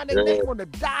even sign their name on the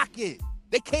docket.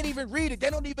 They can't even read it.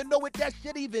 They don't even know what that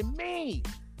shit even means.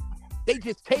 They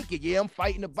just take it. Yeah, I'm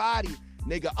fighting the body.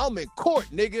 Nigga, I'm in court,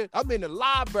 nigga. I'm in the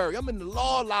library. I'm in the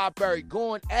law library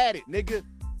going at it, nigga.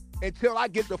 Until I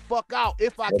get the fuck out.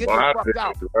 If I get the fuck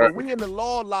out. But we in the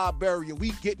law library and we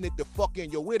getting it the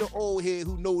fucking, we're the old head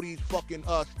who know these fucking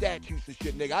statutes and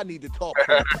shit, nigga. I need to talk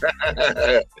to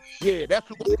you. Yeah, that's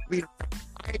what we be.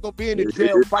 I ain't gonna be in the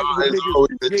jail fighting with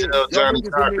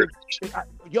niggas.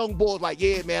 Young boys like,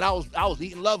 yeah, man, I was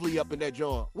eating lovely up in that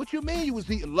joint. What you mean you was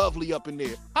eating lovely up in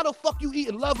there? How the fuck you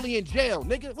eating lovely in jail,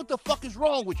 nigga? What the fuck is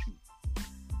wrong with you?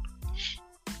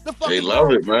 The fuck they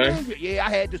love it, man. Yeah, I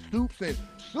had the soups.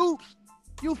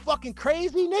 You fucking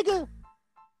crazy, nigga?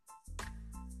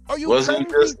 Are you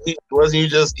wasn't you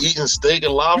just eating steak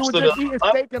and lobster? You were just eating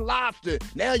steak and lobster.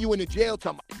 Now you in the jail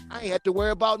talking about, I ain't have to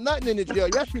worry about nothing in the jail.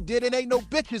 Yes, you did. It ain't no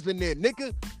bitches in there,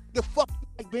 nigga. The fuck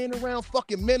like being around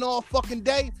fucking men all fucking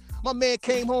day? My man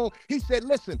came home. He said,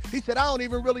 listen, I don't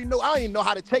even really know. I don't even know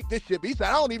how to take this shit. But he said,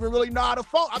 I don't even really know how to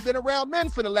phone. I've been around men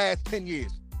for the last 10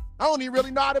 years. I don't even really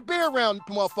know how to be around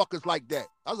motherfuckers like that.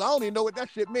 I don't even know what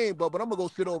that shit mean, but I'm gonna go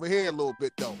sit over here a little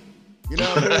bit though. You know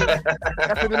what I mean?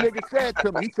 That's what the nigga said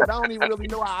to me. He said, I don't even really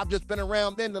know how. I've just been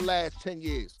around men the last 10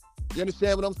 years. You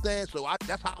understand what I'm saying? So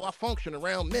that's how I function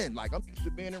around men. Like, I'm used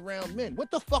to being around men.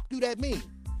 What the fuck do that mean?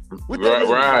 What that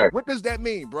mean? Right. Like, what does that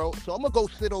mean, bro? So I'm gonna go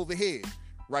sit over here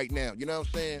right now. You know what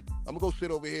I'm saying? I'm gonna go sit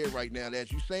over here right now.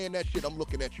 As you saying that shit, I'm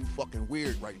looking at you fucking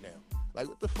weird right now. Like,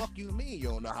 what the fuck you mean you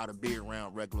don't know how to be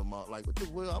around regular mom? Like, what the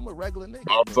well, I'm a regular nigga.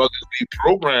 Motherfuckers be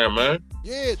programmed, man.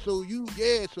 Yeah, so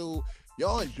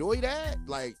y'all enjoy that?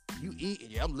 Like, you eating,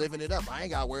 yeah, I'm living it up. I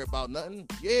ain't gotta worry about nothing.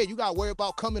 Yeah, you gotta worry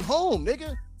about coming home,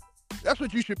 nigga. That's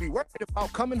what you should be worried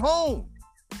about, coming home.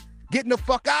 Getting the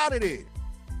fuck out of there.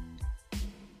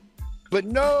 But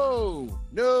no.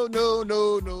 Nah,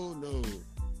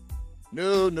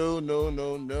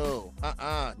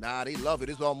 they love it.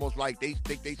 It's almost like they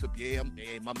think they said, yeah,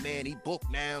 my man, he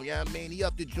booked now. Yeah, I mean, he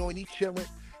up the joint, he chilling.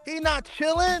 He not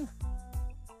chilling.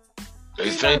 They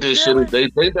think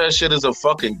that shit is a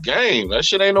fucking game. That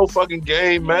shit ain't no fucking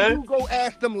game, man. You go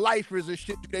ask them lifers and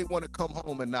shit, do they want to come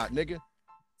home or not, nigga?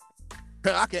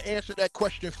 I can answer that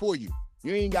question for you.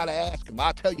 You ain't gotta ask them.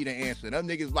 I'll tell you the answer. Them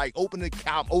niggas like open the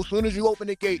cow. Oh, as soon as you open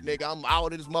the gate, nigga, I'm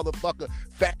out of this motherfucker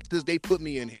fast as they put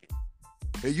me in here.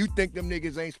 And you think them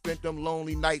niggas ain't spent them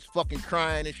lonely nights fucking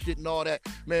crying and shit and all that?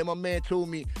 Man, my man told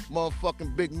me,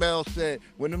 motherfucking Big Mel said,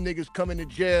 when them niggas come into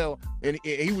jail, and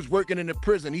he was working in the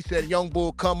prison, he said, young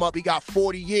boy come up, he got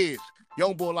 40 years.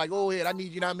 Young boy like, oh, yeah, I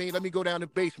need you know what I mean? Let me go down the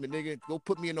basement, nigga. Go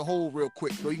put me in the hole real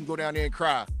quick so you can go down there and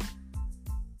cry.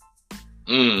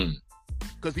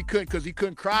 Cause he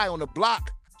couldn't cry on the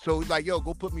block. So he's like, yo,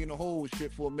 go put me in the hole and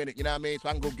shit for a minute, you know what I mean? So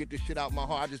I can go get this shit out of my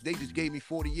heart. They just gave me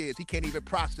 40 years. He can't even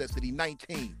process it. He's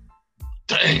 19.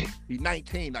 Dang. He's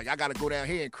 19. Like, I gotta go down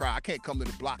here and cry. I can't come to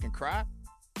the block and cry.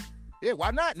 Yeah,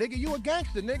 why not, nigga? You a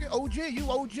gangster, nigga. OG, you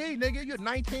OG, nigga. You're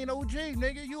 19 OG,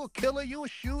 nigga. You a killer, you a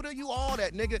shooter, you all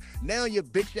that, nigga. Now your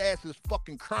bitch ass is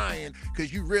fucking crying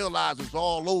because you realize it's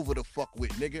all over the fuck with,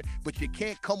 nigga. But you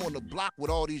can't come on the block with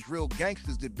all these real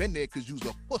gangsters that been there because you's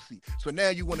a pussy. So now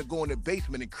you want to go in the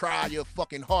basement and cry your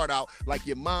fucking heart out like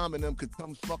your mom and them could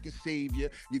come fucking save you.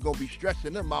 You're going to be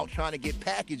stressing them out trying to get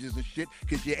packages and shit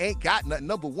because you ain't got nothing.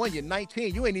 Number one, you're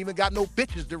 19. You ain't even got no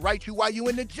bitches to write you while you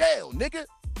in the jail, nigga.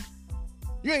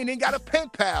 You ain't even got a pen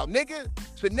pal, nigga.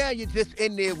 So now you're just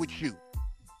in there with you.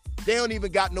 They don't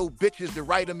even got no bitches to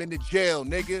write them in the jail,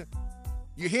 nigga.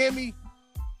 You hear me?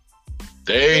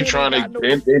 They ain't trying to,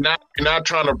 they're not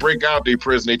trying to break out their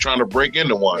prison. They trying to break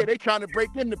into one. Yeah, they trying to break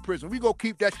into prison. We gonna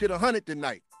keep that shit 100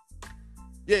 tonight.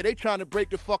 Yeah, they trying to break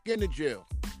the fuck into jail.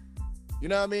 You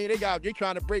know what I mean? They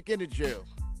trying to break into jail.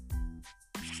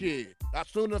 Shit. As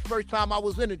soon as the first time I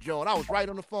was in the joint, I was right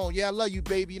on the phone. Yeah, I love you,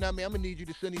 baby. You know what I mean? I'm gonna need you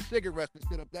to send these cigarettes and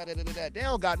shit up. They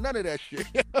don't got none of that shit.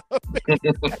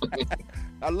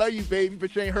 I love you, baby,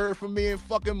 but you ain't heard from me in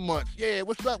fucking months. Yeah,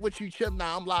 what's up with you, Chip?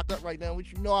 Nah, I'm locked up right now. But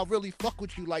you know, I really fuck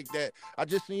with you like that. I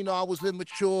just, you know, I was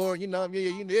immature. You know,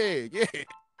 yeah.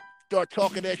 Start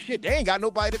talking that shit. They ain't got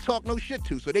nobody to talk no shit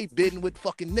to, so they bidding with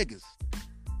fucking niggas.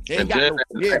 They ain't got at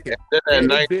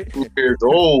 92 years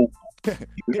old,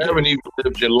 you haven't even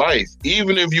lived your life.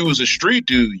 Even if you was a street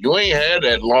dude, you ain't had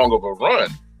that long of a run.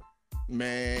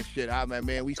 Man, shit,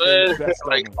 man, we seen the best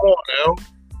like, come on now.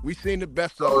 We seen the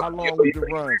best of them. How long was the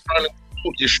run?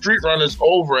 Your street run is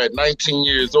over at 19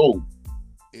 years old.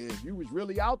 If you was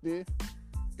really out there,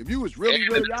 you was really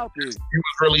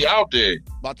out there.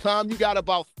 By the time you got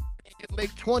about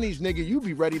late 20s, nigga, you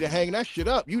be ready to hang that shit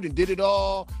up. You done did it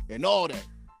all and all that.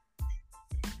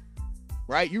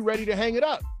 Right? You ready to hang it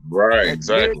up. Right,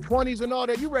 exactly. 20s and all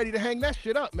that, you ready to hang that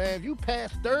shit up, man. If you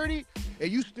past 30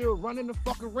 and you still running the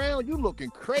fuck around, you looking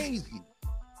crazy.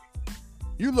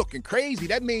 You looking crazy.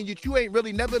 That means that you ain't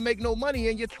really never make no money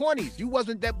in your 20s. You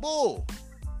wasn't that bull.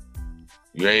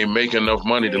 You ain't making enough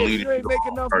money to lead. You ain't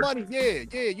making enough money. Yeah.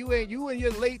 You in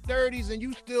your late 30s and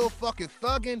you still fucking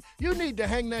thugging. You need to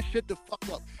hang that shit the fuck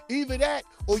up. Either that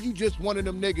or you just one of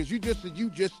them niggas. You just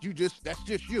that's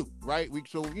just you, right? We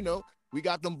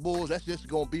got them bulls. That's just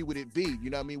gonna be what it be. You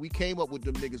know what I mean? We came up with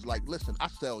them niggas like, listen, I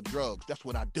sell drugs. That's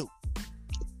what I do.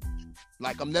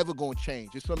 Like, I'm never gonna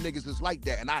change. There's some niggas that's like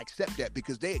that, and I accept that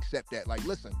because they accept that. Like,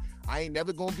 listen, I ain't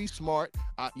never gonna be smart.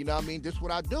 You know what I mean? This is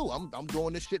what I do. I'm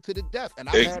doing this shit to the death. And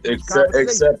I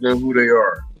accepting who they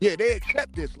are. Yeah, they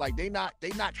accept this. Like, they not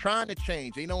trying to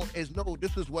change. They don't. It's no.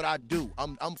 This is what I do.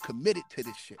 I'm committed to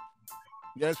this shit.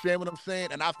 You understand what I'm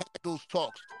saying? And I've had those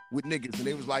talks with niggas, and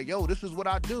they was like, yo, this is what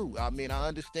I do. I mean, I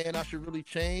understand I should really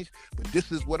change, but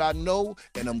this is what I know,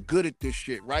 and I'm good at this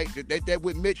shit, right? That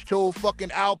what Mitch told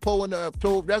fucking Alpo and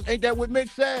ain't that what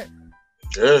Mitch said?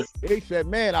 Yeah. He said,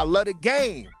 man, I love the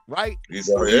game, right? He's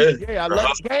like, yeah, I love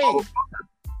the game.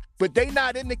 But they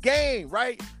not in the game,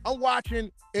 right? I'm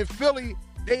watching in Philly,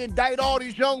 they indict all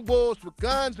these young bulls for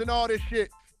guns and all this shit.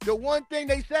 The one thing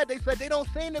they said they don't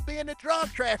seem to be in the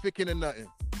drug trafficking or nothing.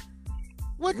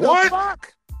 What the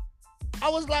fuck? I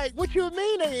was like, what you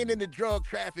mean they ain't in the drug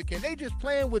trafficking? They just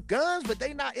playing with guns, but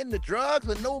they not in the drugs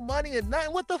and no money and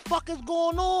nothing. What the fuck is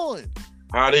going on?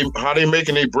 How they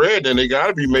making their bread? Then they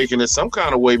gotta be making it some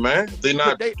kind of way, man. They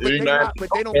don't got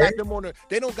them on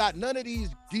they don't got none of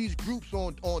these groups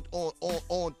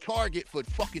on target for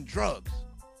fucking drugs.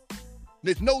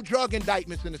 There's no drug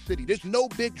indictments in the city. There's no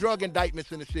big drug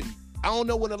indictments in the city. I don't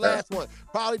know when the last one.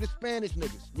 Probably the Spanish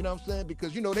niggas. You know what I'm saying?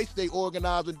 Because, you know, they stay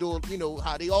organized and doing, you know,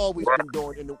 how they always been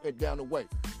doing down the way.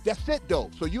 That's it,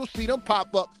 though. So you'll see them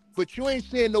pop up, but you ain't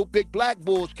seeing no big black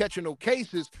bulls catching no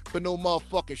cases for no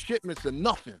motherfucking shipments or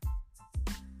nothing.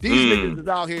 These niggas is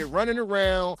out here running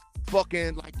around,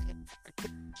 fucking like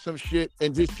some shit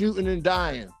and just shooting and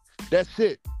dying. That's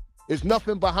it. There's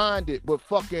nothing behind it but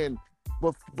fucking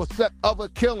but other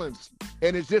killings,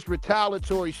 and it's just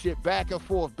retaliatory shit back and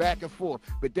forth.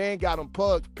 But they ain't got them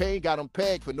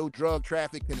pegged for no drug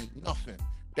trafficking and nothing.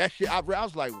 That shit, I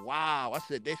was like, wow.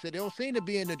 They said they don't seem to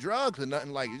be into drugs or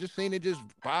nothing like it. Just seem to just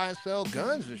buy and sell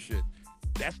guns and shit.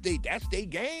 That's they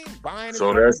game. Buying.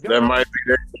 So that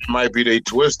might be they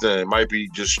twist. Then it might be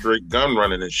just straight gun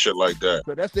running and shit like that.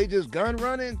 So they just gun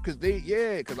running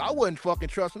because I wouldn't fucking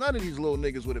trust none of these little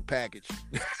niggas with a package.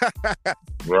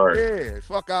 Right. Yeah,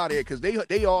 fuck out of here because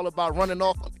they all about running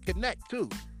off on the connect too.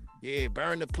 Yeah,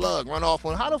 burn the plug, run off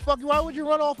on. Why would you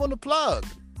run off on the plug?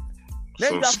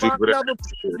 Then you gotta find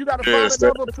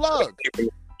another plug.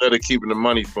 Instead of keeping the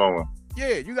money flowing.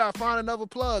 Yeah, you gotta find another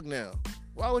plug now.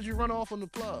 Why would you run off on the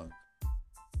plug?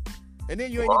 And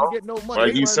then you ain't even get no money.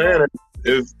 Like you saying,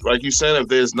 if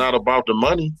there's not about the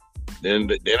money, then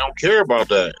they don't care about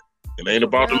that. It ain't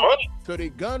about the money. So they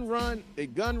gun run,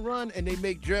 and they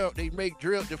make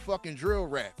the fucking drill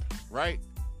rap, right?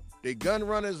 They gun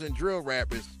runners and drill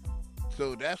rappers.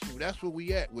 So that's where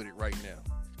we at with it right now.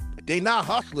 They not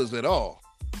hustlers at all.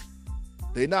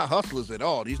 These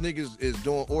niggas is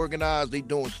doing organized. They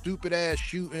doing stupid ass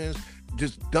shootings,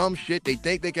 just dumb shit. They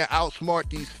think they can outsmart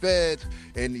these feds.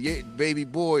 And yeah, baby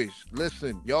boys,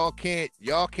 listen, y'all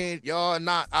are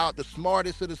not out the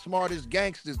smartest of the smartest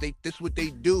gangsters. This what they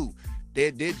do.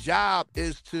 Their job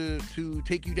is to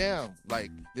take you down.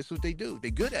 Like, this is what they do.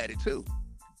 They good at it too.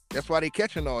 That's why they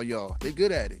catching all y'all. They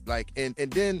good at it. Like, and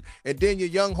then your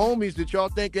young homies that y'all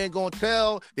think ain't gonna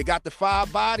tell, they got the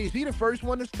 5 bodies. He the first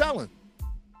one that's telling.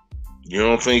 You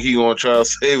don't think he gonna try to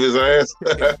save his ass?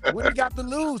 What he got to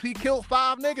lose? He killed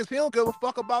 5 niggas. He don't give a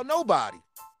fuck about nobody.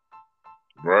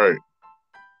 Right.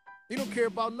 He don't care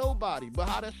about nobody. But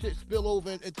how that shit spill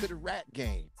over into the rap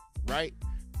game, right?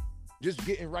 Just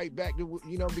getting right back to,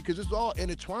 you know, because it's all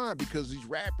intertwined because these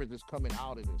rappers is coming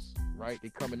out of this, right? They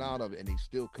coming out of it and they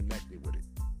still connected with it.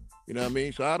 You know what I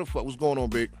mean? So how the fuck, what's going on,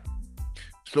 Big?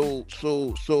 So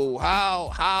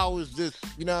how is this,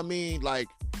 you know what I mean? Like,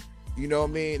 you know what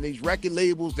I mean? These record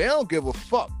labels, they don't give a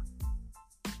fuck.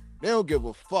 They don't give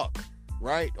a fuck,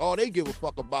 right? All they give a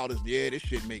fuck about is, yeah, this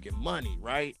shit making money,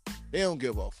 right? They don't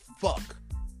give a fuck.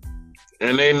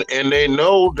 And they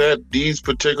know that these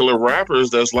particular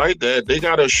rappers that's like that, they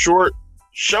got a short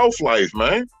shelf life,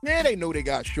 man. Yeah, they know they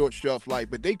got short shelf life,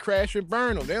 but they crash and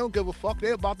burn them. They don't give a fuck.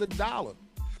 They're about the dollar.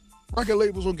 Record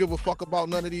labels don't give a fuck about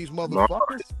none of these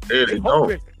motherfuckers.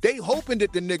 No, they hoping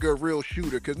that the nigga a real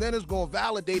shooter, because then it's going to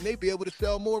validate and they be able to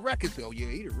sell more records. Oh, yeah,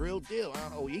 he the real deal.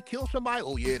 Oh, he killed somebody?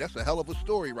 Oh, yeah, that's a hell of a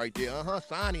story right there.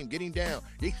 Sign him, get him down.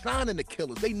 They signing the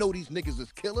killers. They know these niggas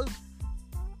is killers.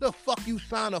 The fuck you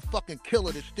sign a fucking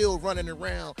killer that's still running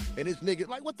around and this nigga,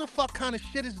 like, what the fuck kind of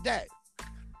shit is that?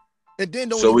 And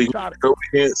then so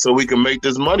we can make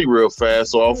this money real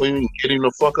fast off him and get him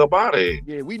the fuck up out of here.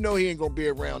 Yeah, we know he ain't gonna be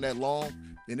around that long.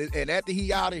 And after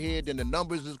he out of here, then the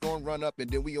numbers is gonna run up, and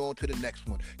then we on to the next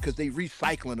one. Cause they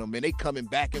recycling them and they coming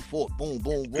back and forth. Boom,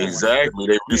 boom, boom. Exactly.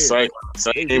 They recycling the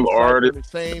same artist. The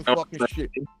same fucking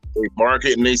shit. They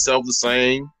marketing themselves the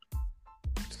same.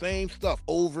 Same stuff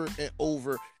over and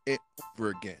over and over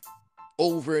again.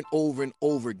 Over and over and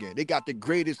over again. They got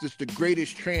it's the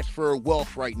greatest transfer of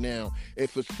wealth right now. And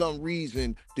for some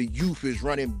reason, the youth is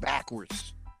running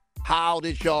backwards. How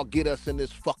did y'all get us in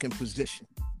this fucking position?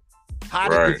 How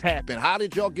did this happen? How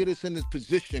did y'all get us in this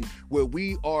position where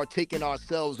we are taking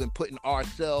ourselves and putting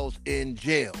ourselves in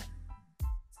jail?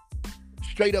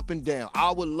 Straight up and down.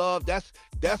 I would love, that's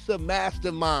a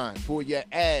mastermind for your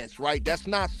ass, right? That's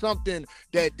not something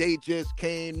that they just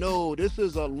can't know. This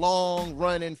is a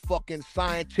long-running fucking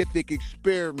scientific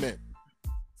experiment.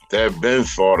 That been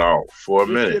thought out for a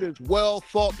minute. This shit is well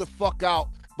thought the fuck out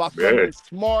by some of the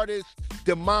smartest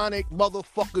demonic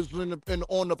motherfuckers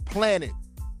on the planet.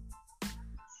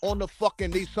 on the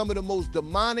fucking, these some of the most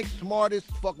demonic, smartest,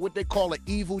 what they call an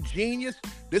evil genius.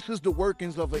 This is the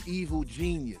workings of an evil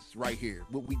genius right here,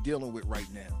 what we dealing with right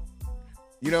now.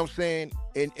 You know what I'm saying?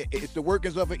 And it's the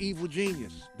workings of an evil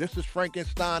genius. This is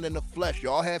Frankenstein in the flesh.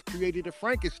 Y'all have created a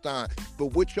Frankenstein, but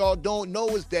what y'all don't know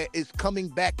is that it's coming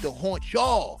back to haunt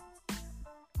y'all.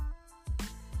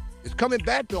 It's coming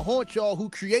back to haunt y'all who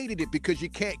created it, because you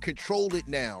can't control it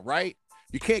now, right?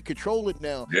 You can't control it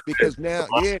now because now,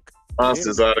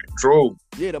 monster's out of control.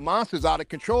 Yeah, the monster's out of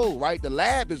control, right? The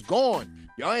lab is gone.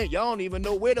 Y'all don't even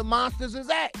know where the monsters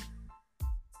is at.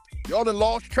 Y'all done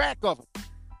lost track of them.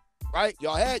 Right?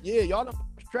 Y'all done lost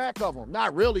track of them.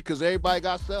 Not really, because everybody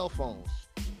got cell phones.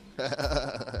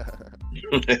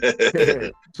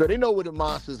 So they know where the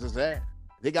monsters is at.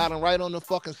 They got them right on the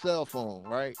fucking cell phone,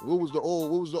 right? What was the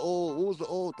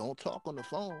old? Don't talk on the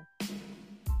phone.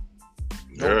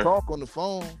 Don't talk on the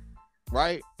phone,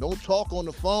 right? Don't talk on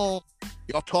the phone.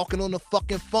 Y'all talking on the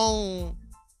fucking phone.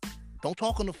 Don't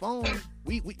talk on the phone.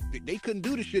 They couldn't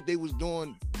do the shit they was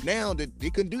doing now. That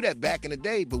they couldn't do that back in the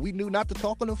day, but we knew not to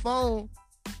talk on the phone.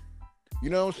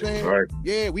 You know what I'm saying? Right.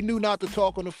 Yeah, we knew not to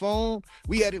talk on the phone.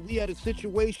 We had a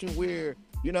situation where,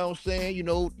 you know what I'm saying, you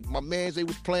know, my mans, they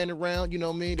was playing around, you know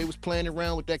what I mean? They was playing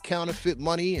around with that counterfeit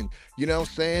money, and, you know what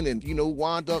I'm saying, and, you know,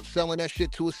 wound up selling that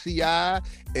shit to a CI,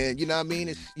 and, you know what I mean?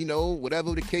 It's, you know,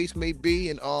 whatever the case may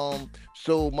be. And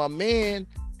so my man,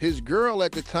 his girl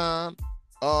at the time,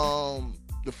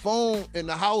 the phone in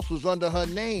the house was under her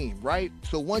name, right?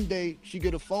 So one day she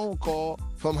get a phone call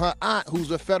from her aunt, who's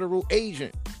a federal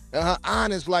agent. And her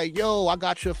aunt is like, yo, I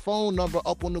got your phone number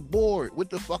up on the board. What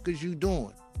the fuck is you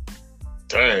doing?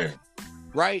 Damn.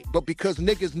 Right? But because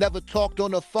niggas never talked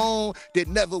on the phone, there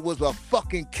never was a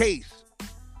fucking case.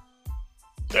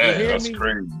 Damn, that's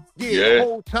crazy. Yeah, the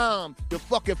whole time, the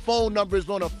fucking phone number is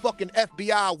on a fucking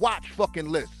FBI watch fucking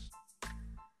list.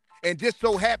 And just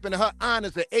so happened her aunt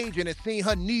is an agent and seen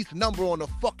her niece's number on the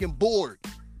fucking board.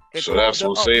 So that's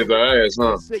what saved her ass,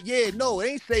 huh? Said, yeah, no, it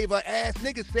ain't save her ass.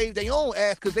 Niggas saved their own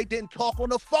ass because they didn't talk on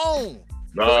the phone.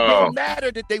 No. So it didn't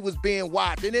matter that they was being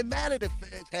watched. It didn't matter that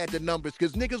feds had the numbers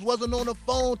because niggas wasn't on the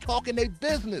phone talking their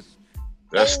business.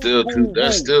 That's still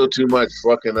too much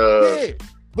fucking Yeah,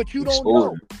 but you don't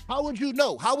know. How would you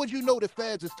know? How would you know the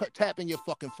feds is tapping your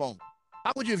fucking phone?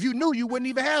 How would you? If you knew, you wouldn't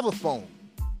even have a phone.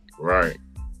 Right.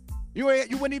 You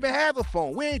wouldn't even have a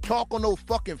phone. We ain't talk on no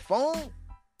fucking phone.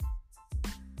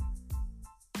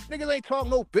 Niggas ain't talk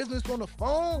no business on the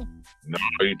phone. No,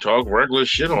 you talk regular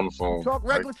shit on the phone. Talk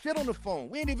regular shit on the phone.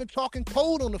 We ain't even talking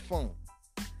code on the phone.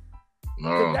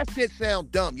 No. That shit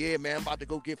sound dumb. Yeah, man, I'm about to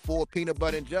go get 4 peanut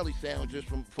butter and jelly sandwiches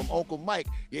from Uncle Mike.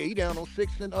 Yeah, he down on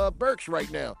 6th and Berks right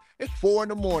now. It's 4 in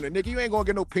the morning, nigga. You ain't gonna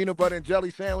get no peanut butter and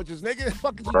jelly sandwiches, nigga. What the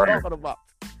fuck is you talking about?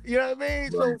 You know what I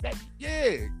mean?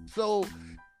 Right. So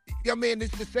I mean,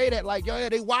 it's to say that, like, yo,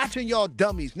 they watching y'all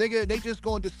dummies, nigga. They just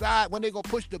gonna decide when they gonna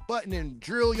push the button and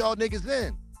drill y'all niggas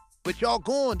in. But y'all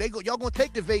gonna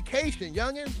take the vacation,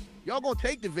 youngins. Y'all gonna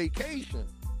take the vacation.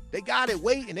 They got it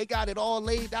waiting. They got it all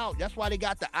laid out. That's why they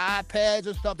got the iPads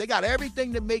and stuff. They got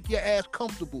everything to make your ass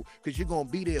comfortable, because you're gonna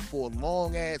be there for a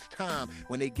long ass time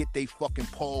when they get they fucking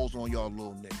paws on y'all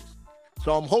little niggas.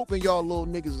 So I'm hoping y'all little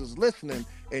niggas is listening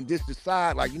and just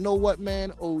decide, like, you know what,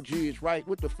 man? OG is right.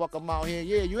 What the fuck, I'm out here?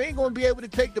 Yeah, you ain't gonna be able to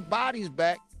take the bodies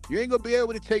back. You ain't gonna be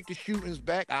able to take the shootings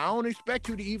back. I don't expect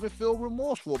you to even feel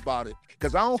remorseful about it,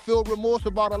 because I don't feel remorse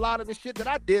about a lot of the shit that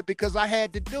I did because I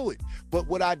had to do it. But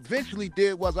what I eventually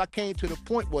did was I came to the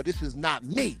point where this is not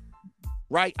me,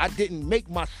 right? I didn't make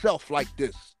myself like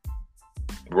this.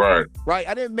 Right. Right?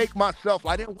 I didn't make myself.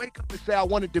 I didn't wake up and say I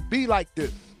wanted to be like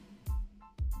this.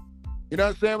 You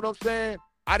know what I'm saying?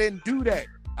 I didn't do that.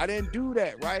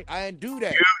 Right? I didn't do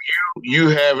that. You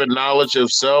having knowledge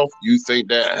of self, you think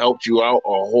that helped you out a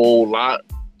whole lot?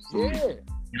 Yeah.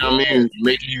 You know what I mean?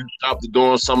 Making you stop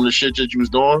doing some of the shit that you was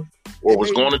doing or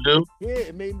was going to do?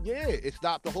 Yeah, it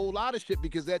stopped a whole lot of shit,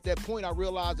 because at that point I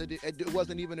realized that it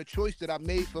wasn't even a choice that I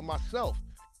made for myself.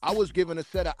 I was given a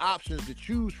set of options to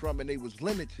choose from, and they was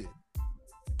limited.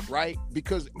 Right?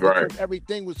 Because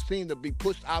everything was seen to be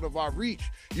pushed out of our reach.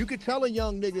 You could tell a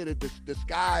young nigga that the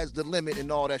sky's the limit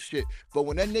and all that shit. But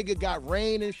when that nigga got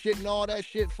rain and shit and all that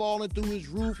shit falling through his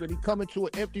roof, and he coming to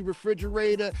an empty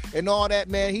refrigerator and all that,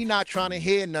 man, he not trying to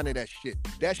hear none of that shit.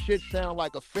 That shit sound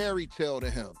like a fairy tale to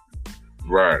him.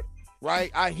 Right.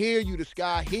 Right? I hear you, the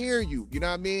sky hear you. You know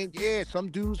what I mean? Yeah, some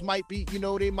dudes might be, you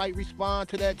know, they might respond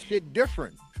to that shit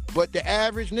different. But the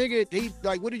average nigga, he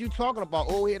like, what are you talking about?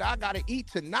 Oh, yeah, I gotta eat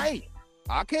tonight.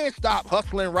 I can't stop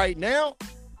hustling right now.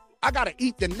 I gotta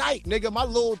eat tonight, nigga. My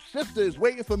little sister is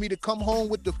waiting for me to come home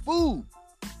with the food.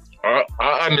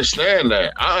 I understand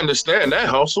that. I understand that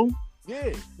hustle.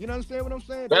 Yeah, you know what I'm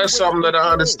saying? That's something that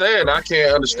I understand. I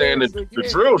can't understand the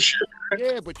drill shit.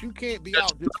 Yeah, but you can't be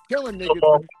That's out just killing niggas.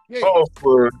 off, Yeah, off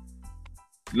for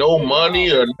no yeah,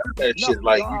 money or none of that shit. nothing.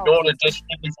 Like you doing it just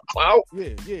for clout.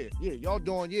 Yeah. Y'all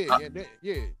doing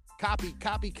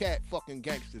copycat fucking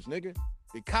gangsters, nigga.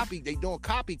 They doing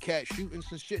copycat shootings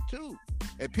and shit too.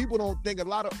 And people don't think a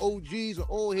lot of OGs or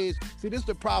old heads. See, this is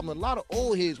the problem. A lot of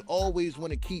old heads always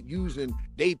want to keep using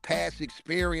they past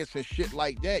experience and shit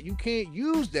like that. You can't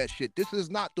use that shit. This is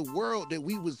not the world that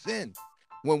we was in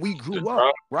when we grew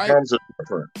up, right? Times are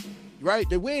different. Right?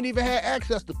 That we ain't even had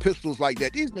access to pistols like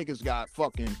that. These niggas got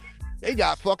fucking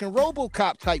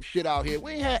RoboCop type shit out here.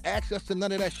 We ain't had access to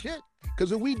none of that shit.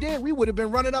 Because if we did, we would have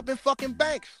been running up in fucking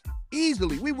banks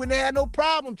easily. We wouldn't have had no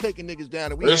problem taking niggas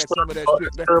down if we had some of that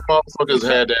shit. Motherfuckers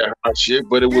had that hot shit,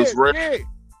 but it was rare. Yeah.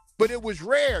 But it was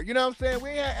rare. You know what I'm saying? We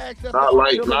ain't had access not to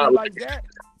like that.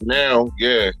 Now,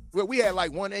 yeah. Well, we had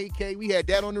like one AK. We had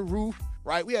that on the roof.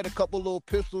 Right, we had a couple little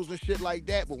pistols and shit like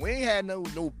that, but we ain't had no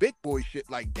big boy shit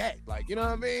like that. Like, you know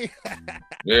what I mean?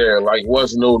 Yeah, like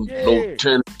wasn't no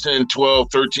 10,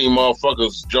 12, 13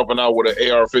 motherfuckers jumping out with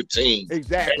an AR-15.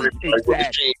 Exactly.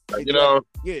 Like, you know?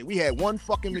 Yeah, we had one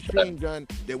fucking machine gun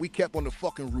that we kept on the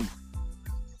fucking roof.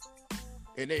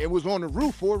 And it was on the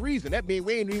roof for a reason. That means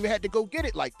we ain't even had to go get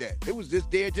it like that. It was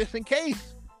just there just in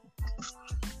case.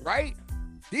 Right?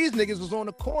 These niggas was on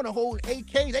the corner holding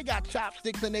AK. They got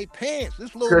chopsticks in their pants.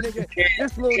 This little nigga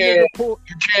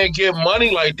you can't get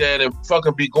money like that and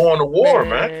fucking be going to war,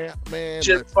 man.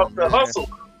 Shit, fuck the hustle.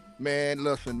 Man,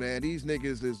 listen, man. These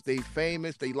niggas they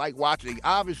famous. They like watching. They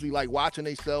obviously like watching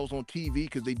themselves on TV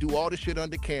because they do all the shit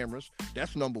under cameras.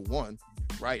 That's number one,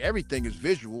 right? Everything is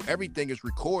visual. Everything is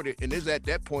recorded, and at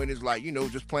that point is like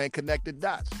just playing connected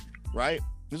dots, right?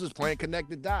 This is playing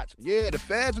connected dots. Yeah, the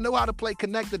feds know how to play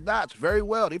connected dots very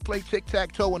well. They play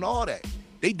tic-tac-toe and all that.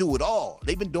 They do it all.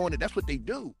 They've been doing it. That's what they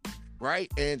do,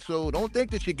 right? And so don't think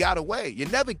that you got away. You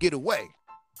never get away.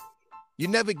 You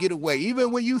never get away.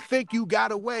 Even when you think you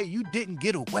got away, you didn't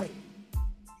get away.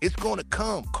 It's going to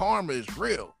come. Karma is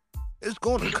real. It's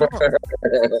going to come.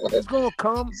 It's going to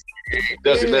come.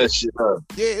 That shit up.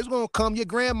 Yeah, it's going to come. Your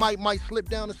grandma might slip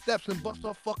down the steps and bust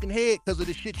her fucking head because of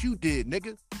the shit you did,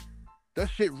 nigga. That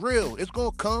shit real. It's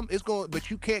gonna come. But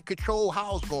you can't control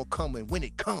how it's gonna come and when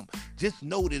it comes. Just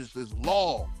know that this is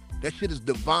law. That shit is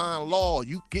divine law.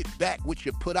 You get back what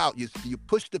you put out. You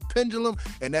push the pendulum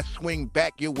and that swing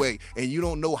back your way. And you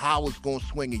don't know how it's gonna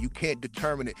swing and you can't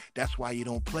determine it. That's why you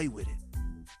don't play with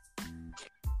it.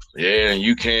 Yeah, and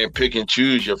you can't pick and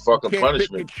choose your fucking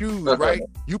punishment. Pick and choose, right?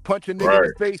 You punch a nigga in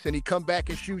the face and he come back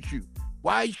and shoot you.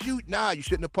 Why you shoot? Nah, you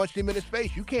shouldn't have punched him in his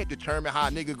face. You can't determine how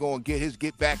a nigga gonna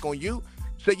get back on you.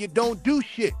 So you don't do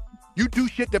shit. You do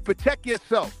shit to protect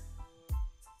yourself.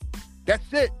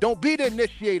 That's it. Don't be the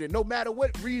initiator. No matter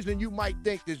what reason you might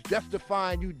think is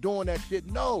justifying you doing that shit.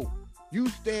 No. You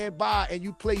stand by and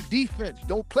you play defense.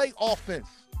 Don't play offense.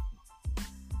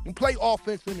 Don't play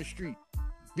offense in the street.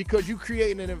 Because you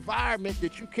creating an environment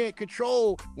that you can't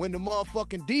control when the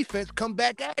motherfucking defense come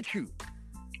back at you.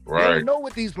 Right. You don't know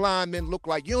what these linemen look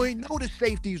like. You ain't know the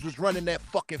safeties was running that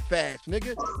fucking fast,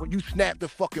 nigga, when you snap the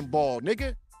fucking ball,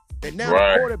 nigga. And now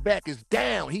the quarterback is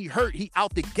down. He hurt. He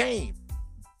out the game.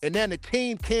 And then the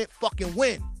team can't fucking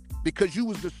win because you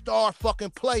was the star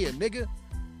fucking player, nigga.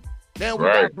 Now we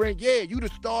gotta bring, you the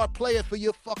star player for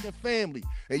your fucking family.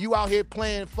 And you out here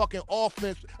playing fucking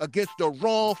offense against the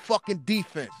wrong fucking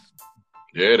defense.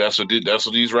 Yeah, that's what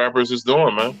these rappers is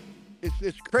doing, man.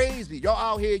 It's crazy. Y'all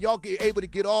out here, y'all get able to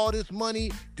get all this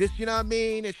money, this, you know what I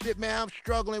mean, and shit, man, I'm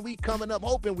struggling. We coming up,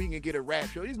 hoping we can get a rap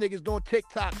show. These niggas doing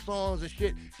TikTok songs and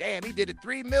shit. Damn, he did a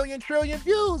 3 million trillion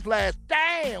views last.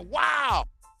 Damn, wow.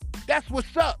 That's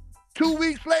what's up. 2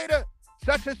 weeks later,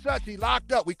 such and such, he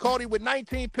locked up. We caught him with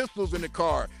 19 pistols in the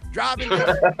car. Driving,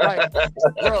 like,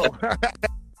 bro.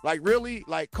 Like, really?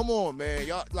 Like, come on, man.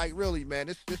 Y'all, like, really, man,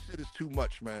 this shit is too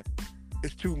much, man.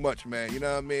 It's too much, man. You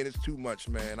know what I mean? It's too much,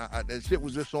 man. That shit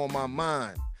was just on my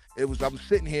mind. I'm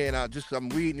sitting here and I'm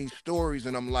reading these stories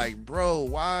and I'm like, bro,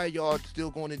 why y'all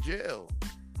still going to jail?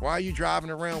 Why are you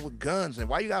driving around with guns? And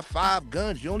why you got 5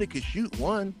 guns? You only can shoot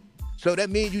one. So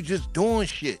that means you just doing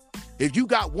shit. If you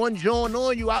got one joint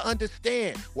on you, I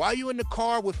understand. Why are you in the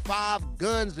car with 5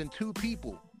 guns and 2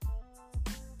 people?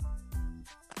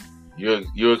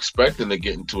 You're expecting to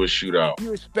get into a shootout.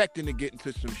 You're expecting to get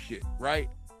into some shit, right?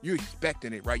 You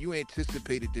expecting it, right? You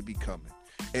anticipated to be coming.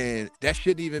 And that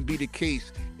shouldn't even be the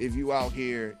case if you out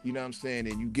here, you know what I'm saying,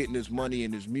 and you getting this money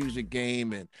in this music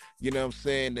game, and you know what I'm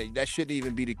saying, that shouldn't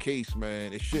even be the case,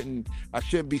 man. I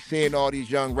shouldn't be seeing all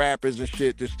these young rappers and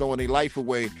shit just throwing their life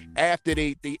away after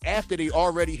they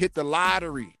already hit the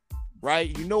lottery.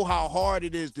 Right, you know how hard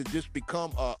it is to just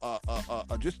become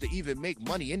just to even make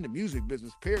money in the music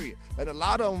business. Period. And a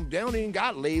lot of them, they don't even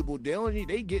got labeled.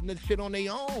 They getting the shit on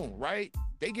their own. Right,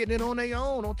 they getting it on their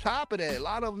own. On top of that, a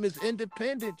lot of them is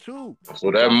independent too.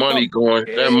 So that money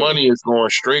is going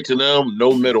straight to them,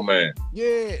 no middleman.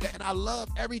 Yeah, and I love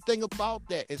everything about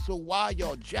that. And so why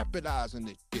y'all jeopardizing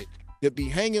this shit? To be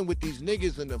hanging with these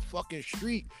niggas in the fucking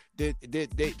street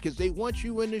because they want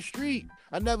you in the street.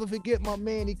 I never forget my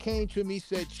man, he came to me, he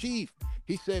said, Chief,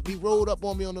 he said, he rolled up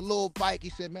on me on the little bike.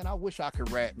 He said, man, I wish I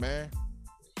could rap, man.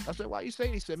 I said, why you say?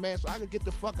 He said, man, so I could get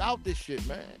the fuck out this shit,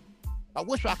 man. I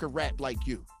wish I could rap like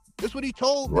you. That's what he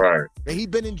told me. Right. And he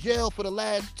been in jail for the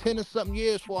last 10 or something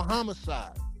years for a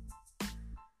homicide.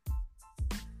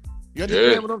 You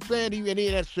understand what I'm saying?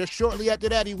 And just shortly after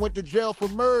that, he went to jail for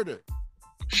murder.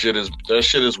 That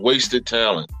shit is wasted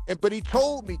talent. But he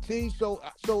told me, T. So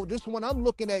this one, I'm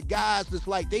looking at guys that's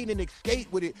like they didn't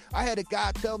escape with it. I had a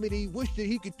guy tell me that he wished that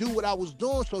he could do what I was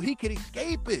doing so he could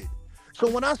escape it. So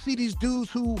when I see these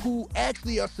dudes who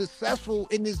actually are successful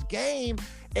in this game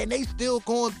and they still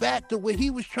going back to what he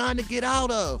was trying to get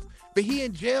out of. But he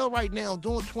in jail right now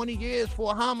doing 20 years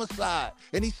for a homicide.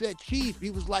 And he said, Chief,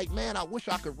 he was like, man, I wish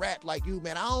I could rap like you,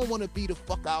 man. I don't want to be the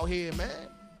fuck out here, man.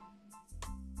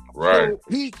 Right.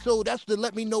 So that's to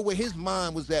let me know where his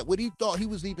mind was at, what he thought he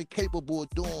was even capable of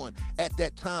doing at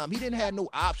that time. He didn't have no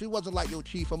option. He wasn't like, yo,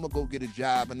 Chief, I'm gonna go get a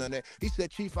job and none of that. He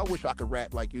said, Chief, I wish I could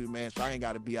rap like you, man, so I ain't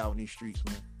gotta be out in these streets,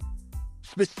 man.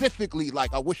 Specifically,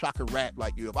 like, I wish I could rap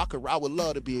like you. If I could, I would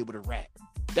love to be able to rap.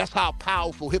 That's how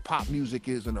powerful hip-hop music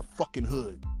is in the fucking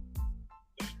hood.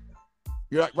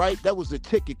 You're right? That was the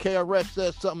ticket. KRS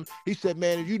said something. He said,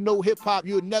 man, if you know hip-hop,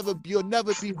 you'll never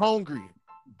be hungry.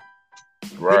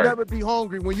 Right. You'll never be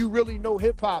hungry. When you really know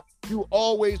hip-hop, you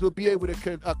always will be able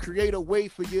to create a way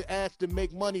for your ass to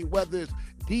make money, whether it's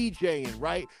DJing,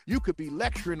 right? You could be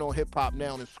lecturing on hip-hop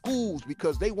now in schools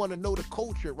because they want to know the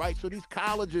culture, right? So these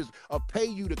colleges pay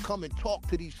you to come and talk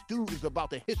to these students about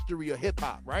the history of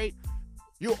hip-hop, right?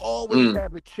 You'll always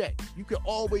have a check. You can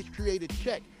always create a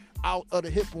check out of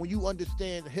the when you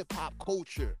understand the hip-hop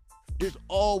culture. There's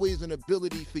always an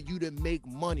ability for you to make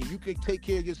money. You can take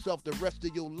care of yourself the rest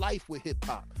of your life with hip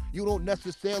hop. You don't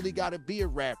necessarily got to be a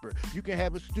rapper. You can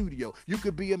have a studio. You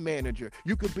could be a manager.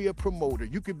 You could be a promoter.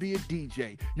 You could be a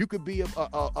DJ. You could be a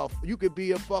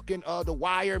fucking the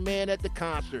wire man at the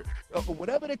concert.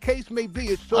 Whatever the case may be,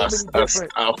 it's so many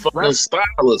different. A fucking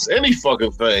stylist, any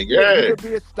fucking thing. Yeah. You could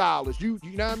be a stylist. You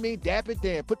know what I mean? Dap it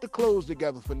down. Put the clothes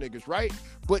together for niggas, right?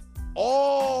 But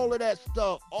all of that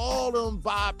stuff, all them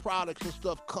byproducts and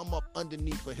stuff come up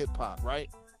underneath of hip hop, right?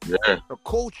 Yeah. A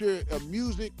culture, a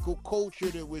musical culture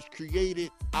that was created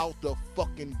out the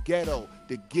fucking ghetto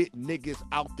to get niggas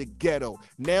out the ghetto.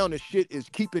 Now the shit is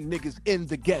keeping niggas in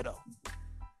the ghetto.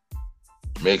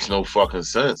 Makes no fucking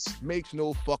sense. Makes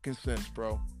no fucking sense,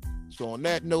 bro. So on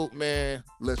that note, man,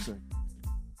 listen.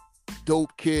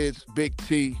 Dope Kids, Big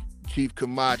T, Chief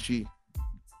Kamachi,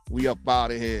 we up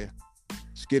out of here.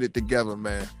 Let's get it together,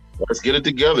 man. Let's get it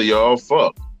together, y'all.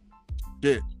 Fuck.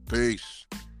 Yeah. Peace.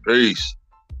 Peace.